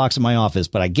sitting in a box in my office,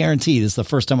 but I guarantee this is the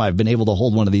first time I've been able to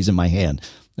hold one of these in my hand.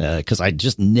 Because I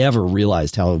just never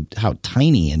realized how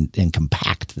tiny and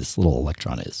compact this little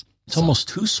Electron is. It's almost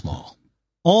too small.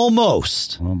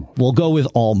 Almost. We'll go with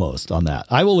almost on that.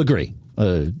 I will agree.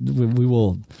 We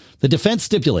will. The defense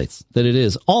stipulates that it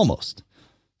is almost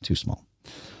too small.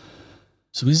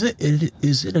 So is it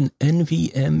an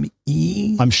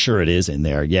NVMe? I'm sure it is in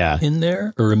there. Yeah, in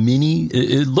there, or a mini.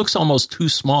 It looks almost too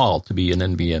small to be an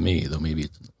NVMe, though. Maybe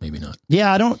not.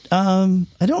 Yeah, I don't know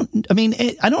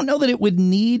that it would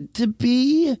need to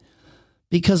be.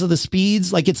 Because of the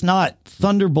speeds, like it's not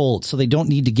Thunderbolt, so they don't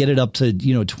need to get it up to,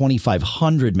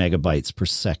 2,500 megabytes per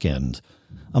second.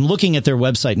 I'm looking at their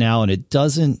website now, and it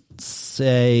doesn't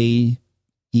say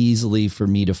easily for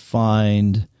me to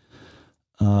find.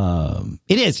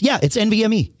 It is. Yeah, it's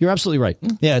NVMe. You're absolutely right.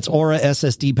 Yeah, it's Aura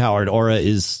SSD powered. Aura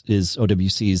is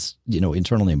OWC's,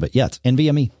 internal name. But yeah, it's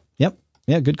NVMe. Yep.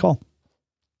 Yeah, good call.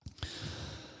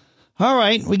 All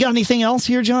right. We got anything else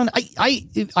here, John? I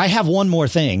have one more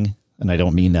thing. And I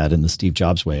don't mean that in the Steve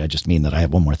Jobs way. I just mean that I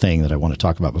have one more thing that I want to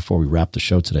talk about before we wrap the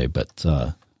show today. But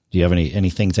do you have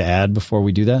anything to add before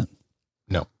we do that?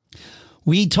 No.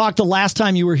 We talked the last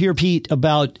time you were here, Pete,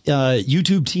 about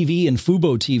YouTube TV and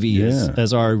Fubo TV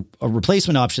as our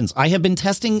replacement options. I have been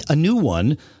testing a new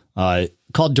one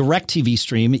called DirecTV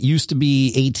Stream. It used to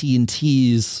be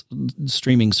AT&T's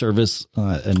streaming service,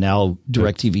 and now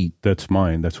DirecTV. That's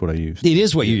mine. That's what I use. It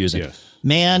is what you're using. Yes.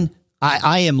 Man,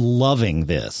 I am loving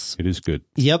this. It is good.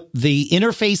 Yep. The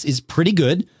interface is pretty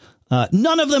good.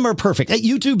 None of them are perfect.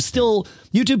 YouTube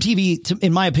TV,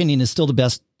 in my opinion, is still the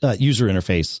best user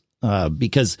interface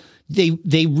because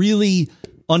they really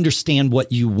understand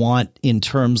what you want in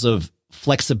terms of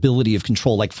flexibility of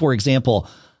control. Like, for example,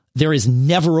 there is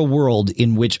never a world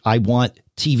in which I want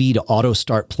TV to auto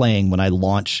start playing when I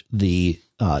launch the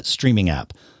streaming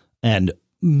app. And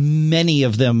many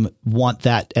of them want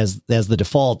that as the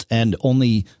default, and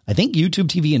only I think YouTube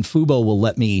TV and Fubo will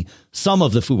let me. Some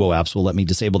of the Fubo apps will let me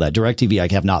disable that. DirecTV,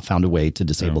 I have not found a way to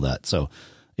disable that, so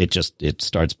it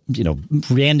starts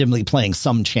randomly playing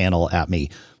some channel at me.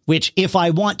 Which, if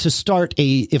I want to start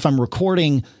if I'm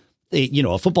recording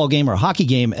a football game or a hockey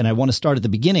game and I want to start at the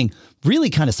beginning,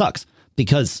 really kind of sucks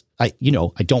because I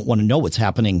don't want to know what's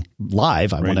happening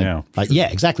live. I want to, yeah,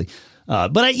 exactly.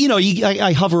 But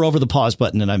I hover over the pause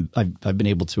button and I've been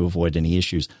able to avoid any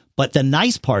issues. But the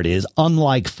nice part is,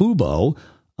 unlike Fubo,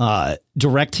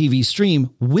 DirecTV Stream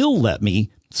will let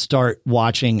me start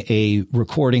watching a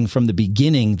recording from the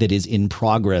beginning that is in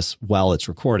progress while it's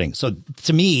recording. So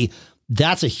to me,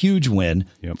 that's a huge win.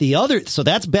 Yep. So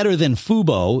that's better than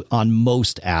Fubo on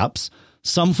most apps.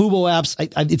 Some Fubo apps,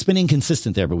 it's been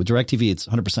inconsistent there, but with DirecTV, it's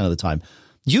 100% of the time.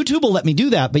 YouTube will let me do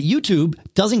that, but YouTube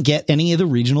doesn't get any of the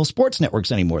regional sports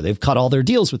networks anymore. They've cut all their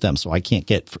deals with them, so I can't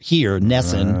get here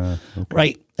NESN,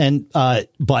 right? And but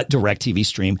DirecTV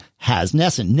Stream has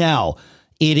NESN. Now,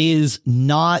 it is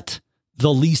not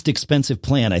the least expensive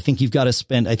plan. I think you've got to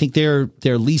spend. I think their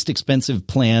least expensive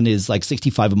plan is like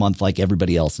 $65 a month, like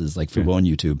everybody else's, like Fubo and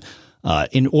YouTube.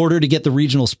 In order to get the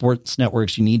regional sports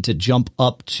networks, you need to jump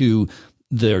up to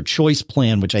their choice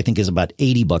plan, which I think is about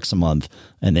 $80 a month.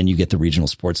 And then you get the regional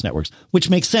sports networks, which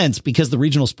makes sense because the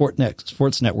regional sports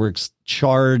networks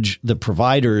charge the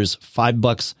providers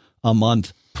 $5 a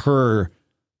month per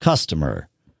customer.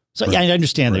 So yeah, I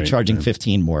understand they're charging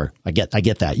 15 more. I get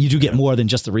that. You do get more than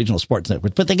just the regional sports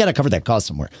network, but they got to cover that cost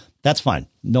somewhere. That's fine.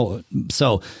 No.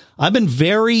 So I've been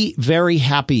very, very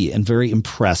happy and very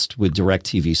impressed with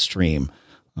DirecTV Stream.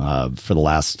 For the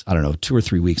last, 2 or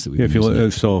 3 weeks that we've been using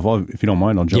it. So if you don't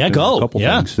mind, I'll jump in a couple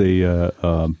things. They,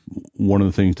 one of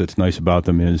the things that's nice about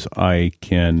them is I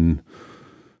can,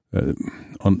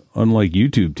 unlike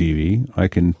YouTube TV, I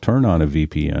can turn on a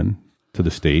VPN to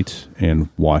the States and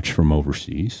watch from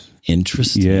overseas.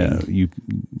 Interesting. Yeah,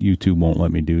 YouTube won't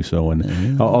let me do so.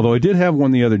 And although I did have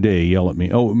one the other day yell at me.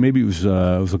 Oh, maybe it was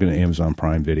I was looking at Amazon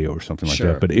Prime Video or something like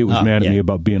that. But it was mad at me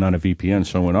about being on a VPN.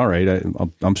 So I went, all right,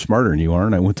 I'm smarter than you are,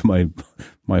 and I went to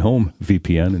my home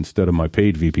VPN instead of my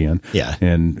paid VPN. Yeah,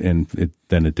 and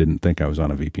then it didn't think I was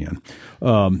on a VPN.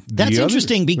 That's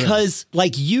interesting because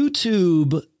like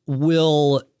YouTube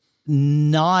will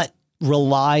not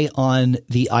rely on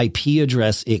the IP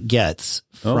address it gets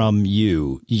from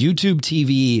you. YouTube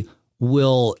TV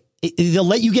they'll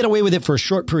let you get away with it for a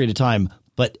short period of time,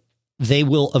 but they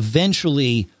will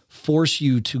eventually force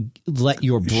you to let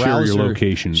your browser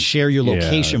share your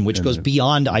location, which goes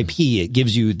beyond IP. It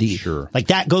gives you like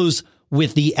that goes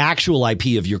with the actual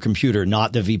IP of your computer,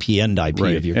 not the VPN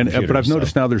IP of your computer. But I've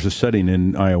noticed now there's a setting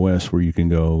in iOS where you can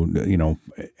go,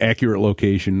 accurate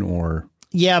location or.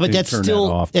 Yeah, but it's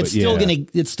still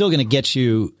gonna get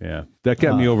you. Yeah, that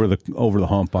got me over the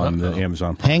hump on the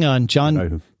Amazon. Hang on,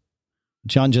 John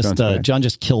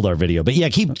just killed our video, but yeah,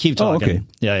 keep talking. Oh, okay.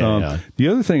 Yeah. The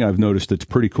other thing I've noticed that's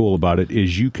pretty cool about it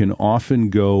is you can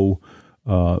often go,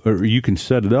 or you can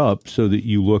set it up so that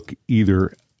you look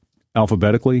either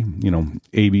alphabetically,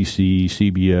 ABC,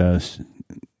 CBS,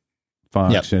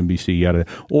 Fox, NBC, yada,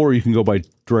 or you can go by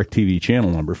DirecTV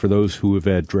channel number. For those who have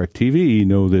had DirecTV, you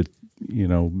know that.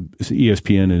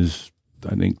 ESPN is,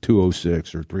 I think,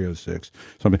 206 or 306,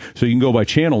 something. So you can go by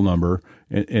channel number,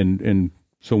 and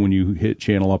so when you hit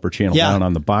channel up or channel down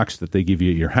on the box that they give you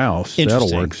at your house,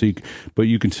 that'll work. But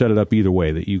you can set it up either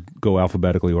way, that you go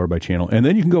alphabetically or by channel. And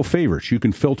then you can go favorites. You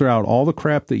can filter out all the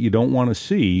crap that you don't want to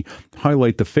see,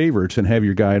 highlight the favorites, and have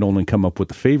your guide only come up with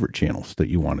the favorite channels that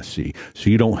you want to see.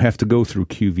 So you don't have to go through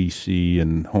QVC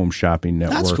and Home Shopping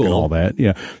Network and all that.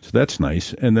 Yeah, so that's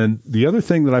nice. And then the other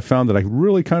thing that I found that I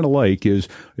really kind of like is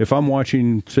if I'm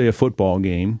watching, say, a football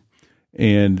game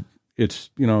and it's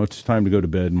time to go to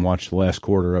bed and watch the last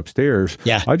quarter upstairs.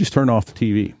 Yeah. I just turn off the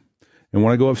TV. And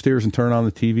when I go upstairs and turn on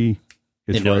the TV,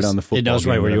 it knows, right on the football. It knows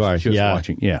right where you are. Just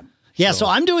watching. Yeah. Yeah. So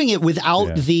I'm doing it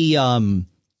without the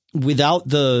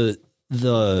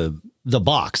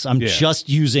box. I'm just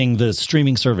using the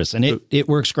streaming service, and it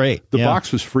works great. The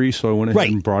box was free, so I went ahead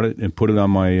and brought it and put it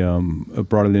on my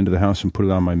brought it into the house and put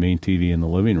it on my main TV in the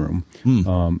living room.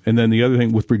 And then the other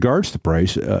thing with regards to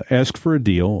price, ask for a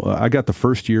deal. I got the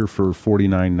first year for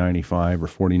 $49.95 or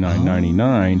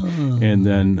 $49.99, and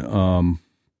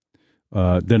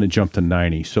then it jumped to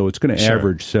 $90. So it's going to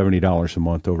average $70 a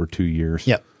month over 2 years.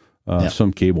 Yep.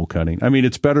 Some cable cutting. I mean,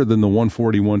 it's better than the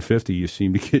 $140, $150 you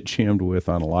seem to get jammed with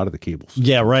on a lot of the cables.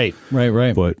 Yeah, right.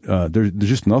 But there's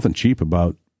just nothing cheap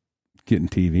about getting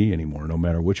TV anymore, no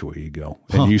matter which way you go.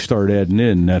 And you start adding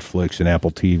in Netflix and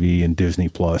Apple TV and Disney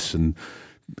Plus and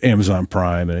Amazon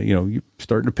Prime, and you're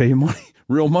starting to pay money.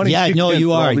 Real money. Yeah, no,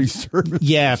 you are.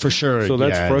 Yeah, for sure. So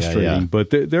that's frustrating. Yeah. But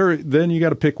then you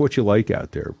got to pick what you like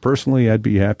out there. Personally, I'd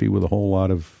be happy with a whole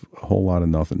lot of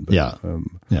nothing.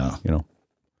 But,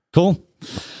 Cool.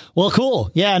 Well,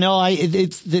 cool. Yeah, no,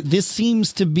 this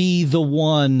seems to be the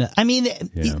one. I mean,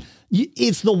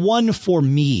 It's the one for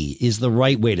me is the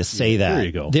right way to say that. There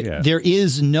you go. There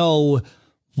is no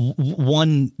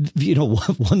one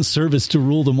service to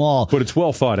rule them all. But it's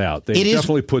well thought out. They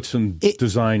definitely put some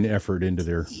design effort into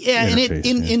their interface.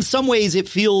 And in some ways it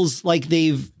feels like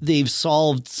they've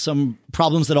solved some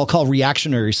problems that I'll call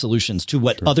reactionary solutions to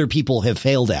what other people have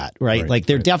failed at, right? Like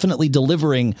they're definitely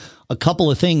delivering a couple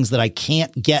of things that I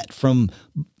can't get from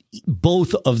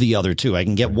both of the other two. I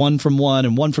can get one from one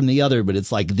and one from the other, but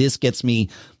it's like this gets me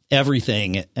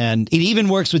everything. And it even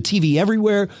works with TV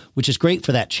Everywhere, which is great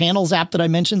for that Channels app that I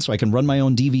mentioned, so I can run my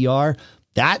own DVR.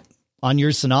 That on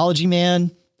your Synology,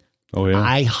 man. Oh, yeah.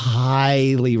 I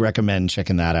highly recommend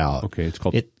checking that out. Okay. It's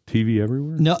called TV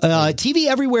Everywhere? No, TV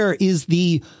Everywhere is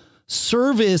the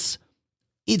service.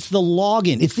 It's the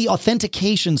login. It's the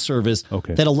authentication service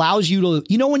that allows you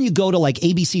to, when you go to like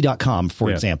abc.com,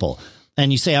 for example, and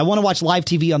you say, I want to watch live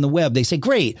TV on the web. They say,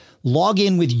 great, log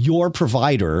in with your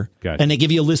provider. And they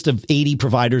give you a list of 80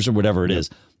 providers or whatever it is.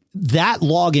 That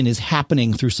login is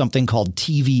happening through something called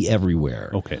TV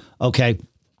Everywhere. Okay.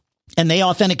 And they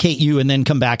authenticate you and then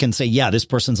come back and say, yeah, this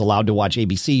person's allowed to watch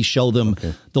ABC. Show them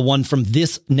the one from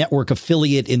this network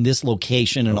affiliate in this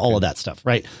location and all of that stuff,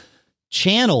 right?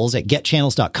 Channels at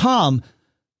getchannels.com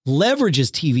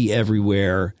leverages TV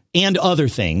Everywhere and other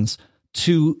things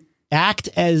to act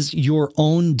as your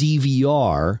own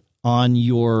DVR on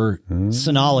your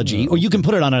Synology, or you can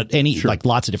put it on like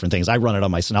lots of different things. I run it on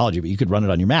my Synology, but you could run it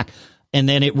on your Mac, and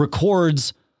then it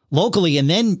records locally. And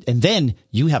then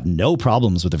you have no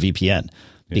problems with a VPN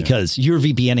because you're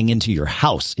VPNing into your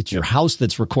house. It's your house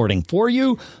that's recording for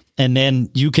you. And then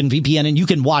you can VPN and you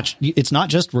can watch. It's not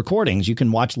just recordings. You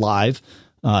can watch live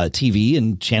TV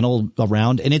and channel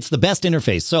around, and it's the best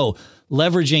interface. So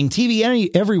leveraging TV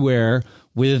Everywhere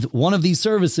with one of these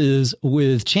services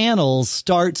with Channels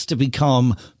starts to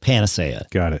become panacea.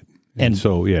 Got it. And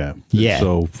so,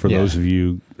 So for those of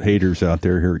you haters out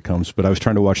there, here it comes. But I was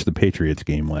trying to watch the Patriots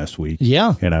game last week.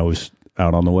 Yeah. And I was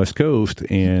out on the West Coast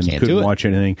and couldn't watch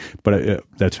anything. But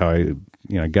that's how I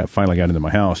finally got into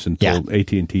my house and told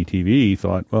AT&T TV,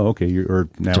 thought, well, okay, you're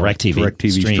now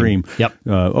DirecTV stream. Yep.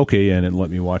 Okay, and it let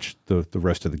me watch the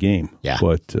rest of the game. Yeah.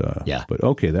 But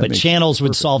okay, but Channels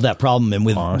would solve that problem, and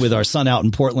with our son out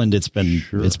in Portland, it's been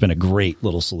a great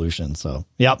little solution. So,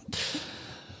 yep.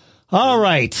 All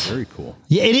right. Very cool.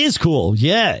 Yeah, it is cool.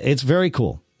 Yeah, it's very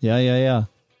cool. Yeah.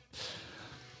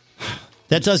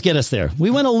 That does get us there. We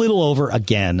went a little over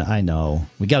again. I know.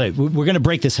 We're going to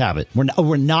break this habit.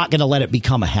 We're not going to let it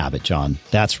become a habit, John.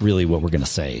 That's really what we're going to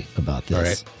say about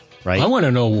this. Right? I want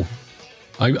to know.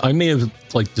 I may have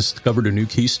discovered a new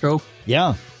keystroke.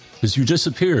 Yeah. Because you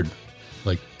disappeared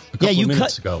a couple of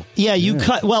minutes ago. Yeah, you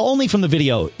cut. Well, only from the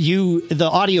video. The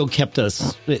audio kept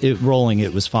us rolling.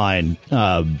 It was fine,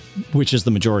 which is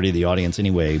the majority of the audience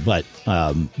anyway. But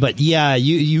yeah,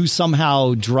 you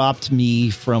somehow dropped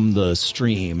me from the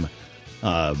stream.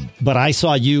 But I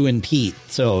saw you and Pete,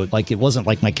 so it wasn't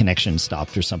like my connection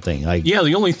stopped or something.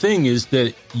 The only thing is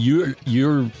that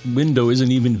your window isn't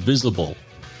even visible.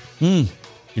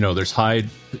 There's hide.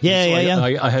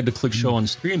 I had to click show on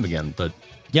stream again, but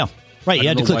right, you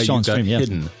had to click show on stream.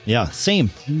 Hidden. Yeah,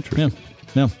 same.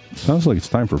 Yeah. Sounds like it's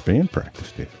time for band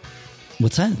practice, Dave.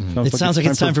 What's that? It sounds like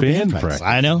it's time for band practice.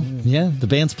 I know. Yeah, the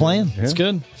band's playing. It's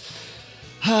good.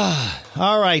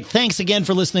 All right. Thanks again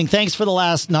for listening. Thanks for the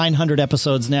last 900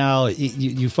 episodes now.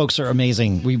 You folks are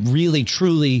amazing. We really,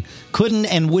 truly couldn't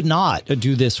and would not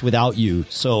do this without you.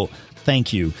 So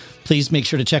thank you. Please make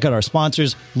sure to check out our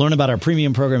sponsors. Learn about our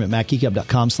premium program at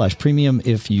macgeekup.com/premium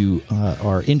if you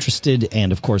are interested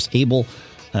and, of course, able.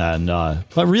 And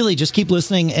but really, just keep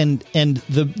listening. And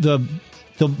the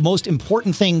most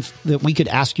important thing that we could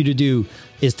ask you to do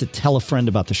is to tell a friend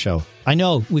about the show. I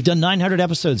know we've done 900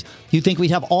 episodes. You think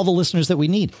we'd have all the listeners that we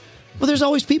need? Well, there's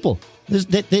always people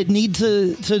that need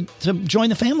to join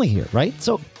the family here, right?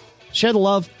 So share the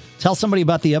love. Tell somebody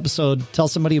about the episode. Tell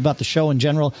somebody about the show in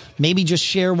general. Maybe just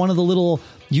share one of the little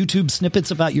YouTube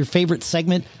snippets about your favorite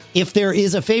segment. If there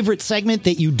is a favorite segment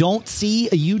that you don't see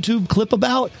a YouTube clip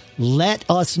about, let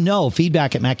us know.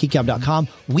 Feedback at macgeekup.com.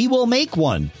 We will make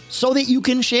one so that you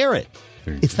can share it.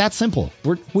 It's that simple.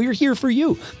 We're here for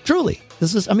you. Truly.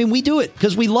 We do it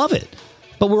because we love it,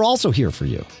 but we're also here for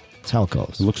you. That's how it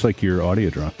goes. It looks like your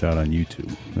audio dropped out on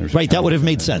YouTube. Right, that would have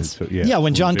made sense.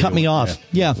 When John cut me off.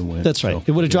 Yeah, that's right.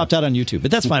 It would have dropped out on YouTube,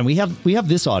 but that's fine. We have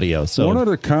this audio. So one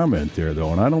other comment there,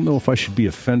 though, and I don't know if I should be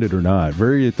offended or not.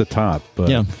 Very at the top, but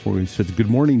before he said, "Good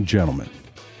morning, gentlemen,"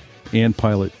 and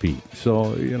Pilot Pete.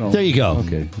 So there you go.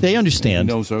 Okay, they understand.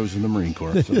 He knows I was in the Marine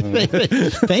Corps. So.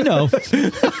 They know.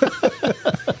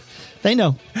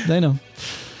 They know.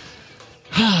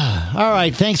 All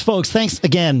right. Thanks, folks. Thanks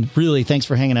again. Really, thanks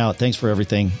for hanging out. Thanks for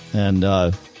everything. And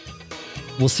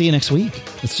we'll see you next week.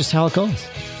 It's just how it goes.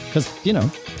 Because,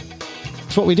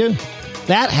 it's what we do.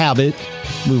 That habit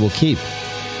we will keep.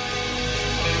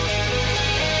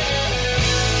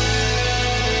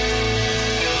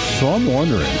 So I'm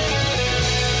wondering,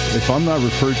 if I'm not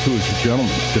referred to as a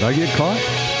gentleman, did I get caught?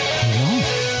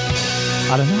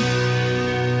 I don't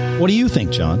know. What do you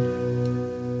think, John?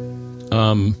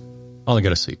 All I got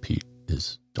to say, Pete,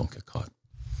 is don't get caught.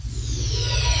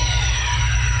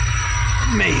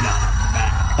 Made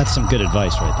up. That's some good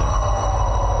advice right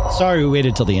there. Sorry we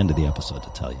waited till the end of the episode to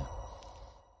tell you.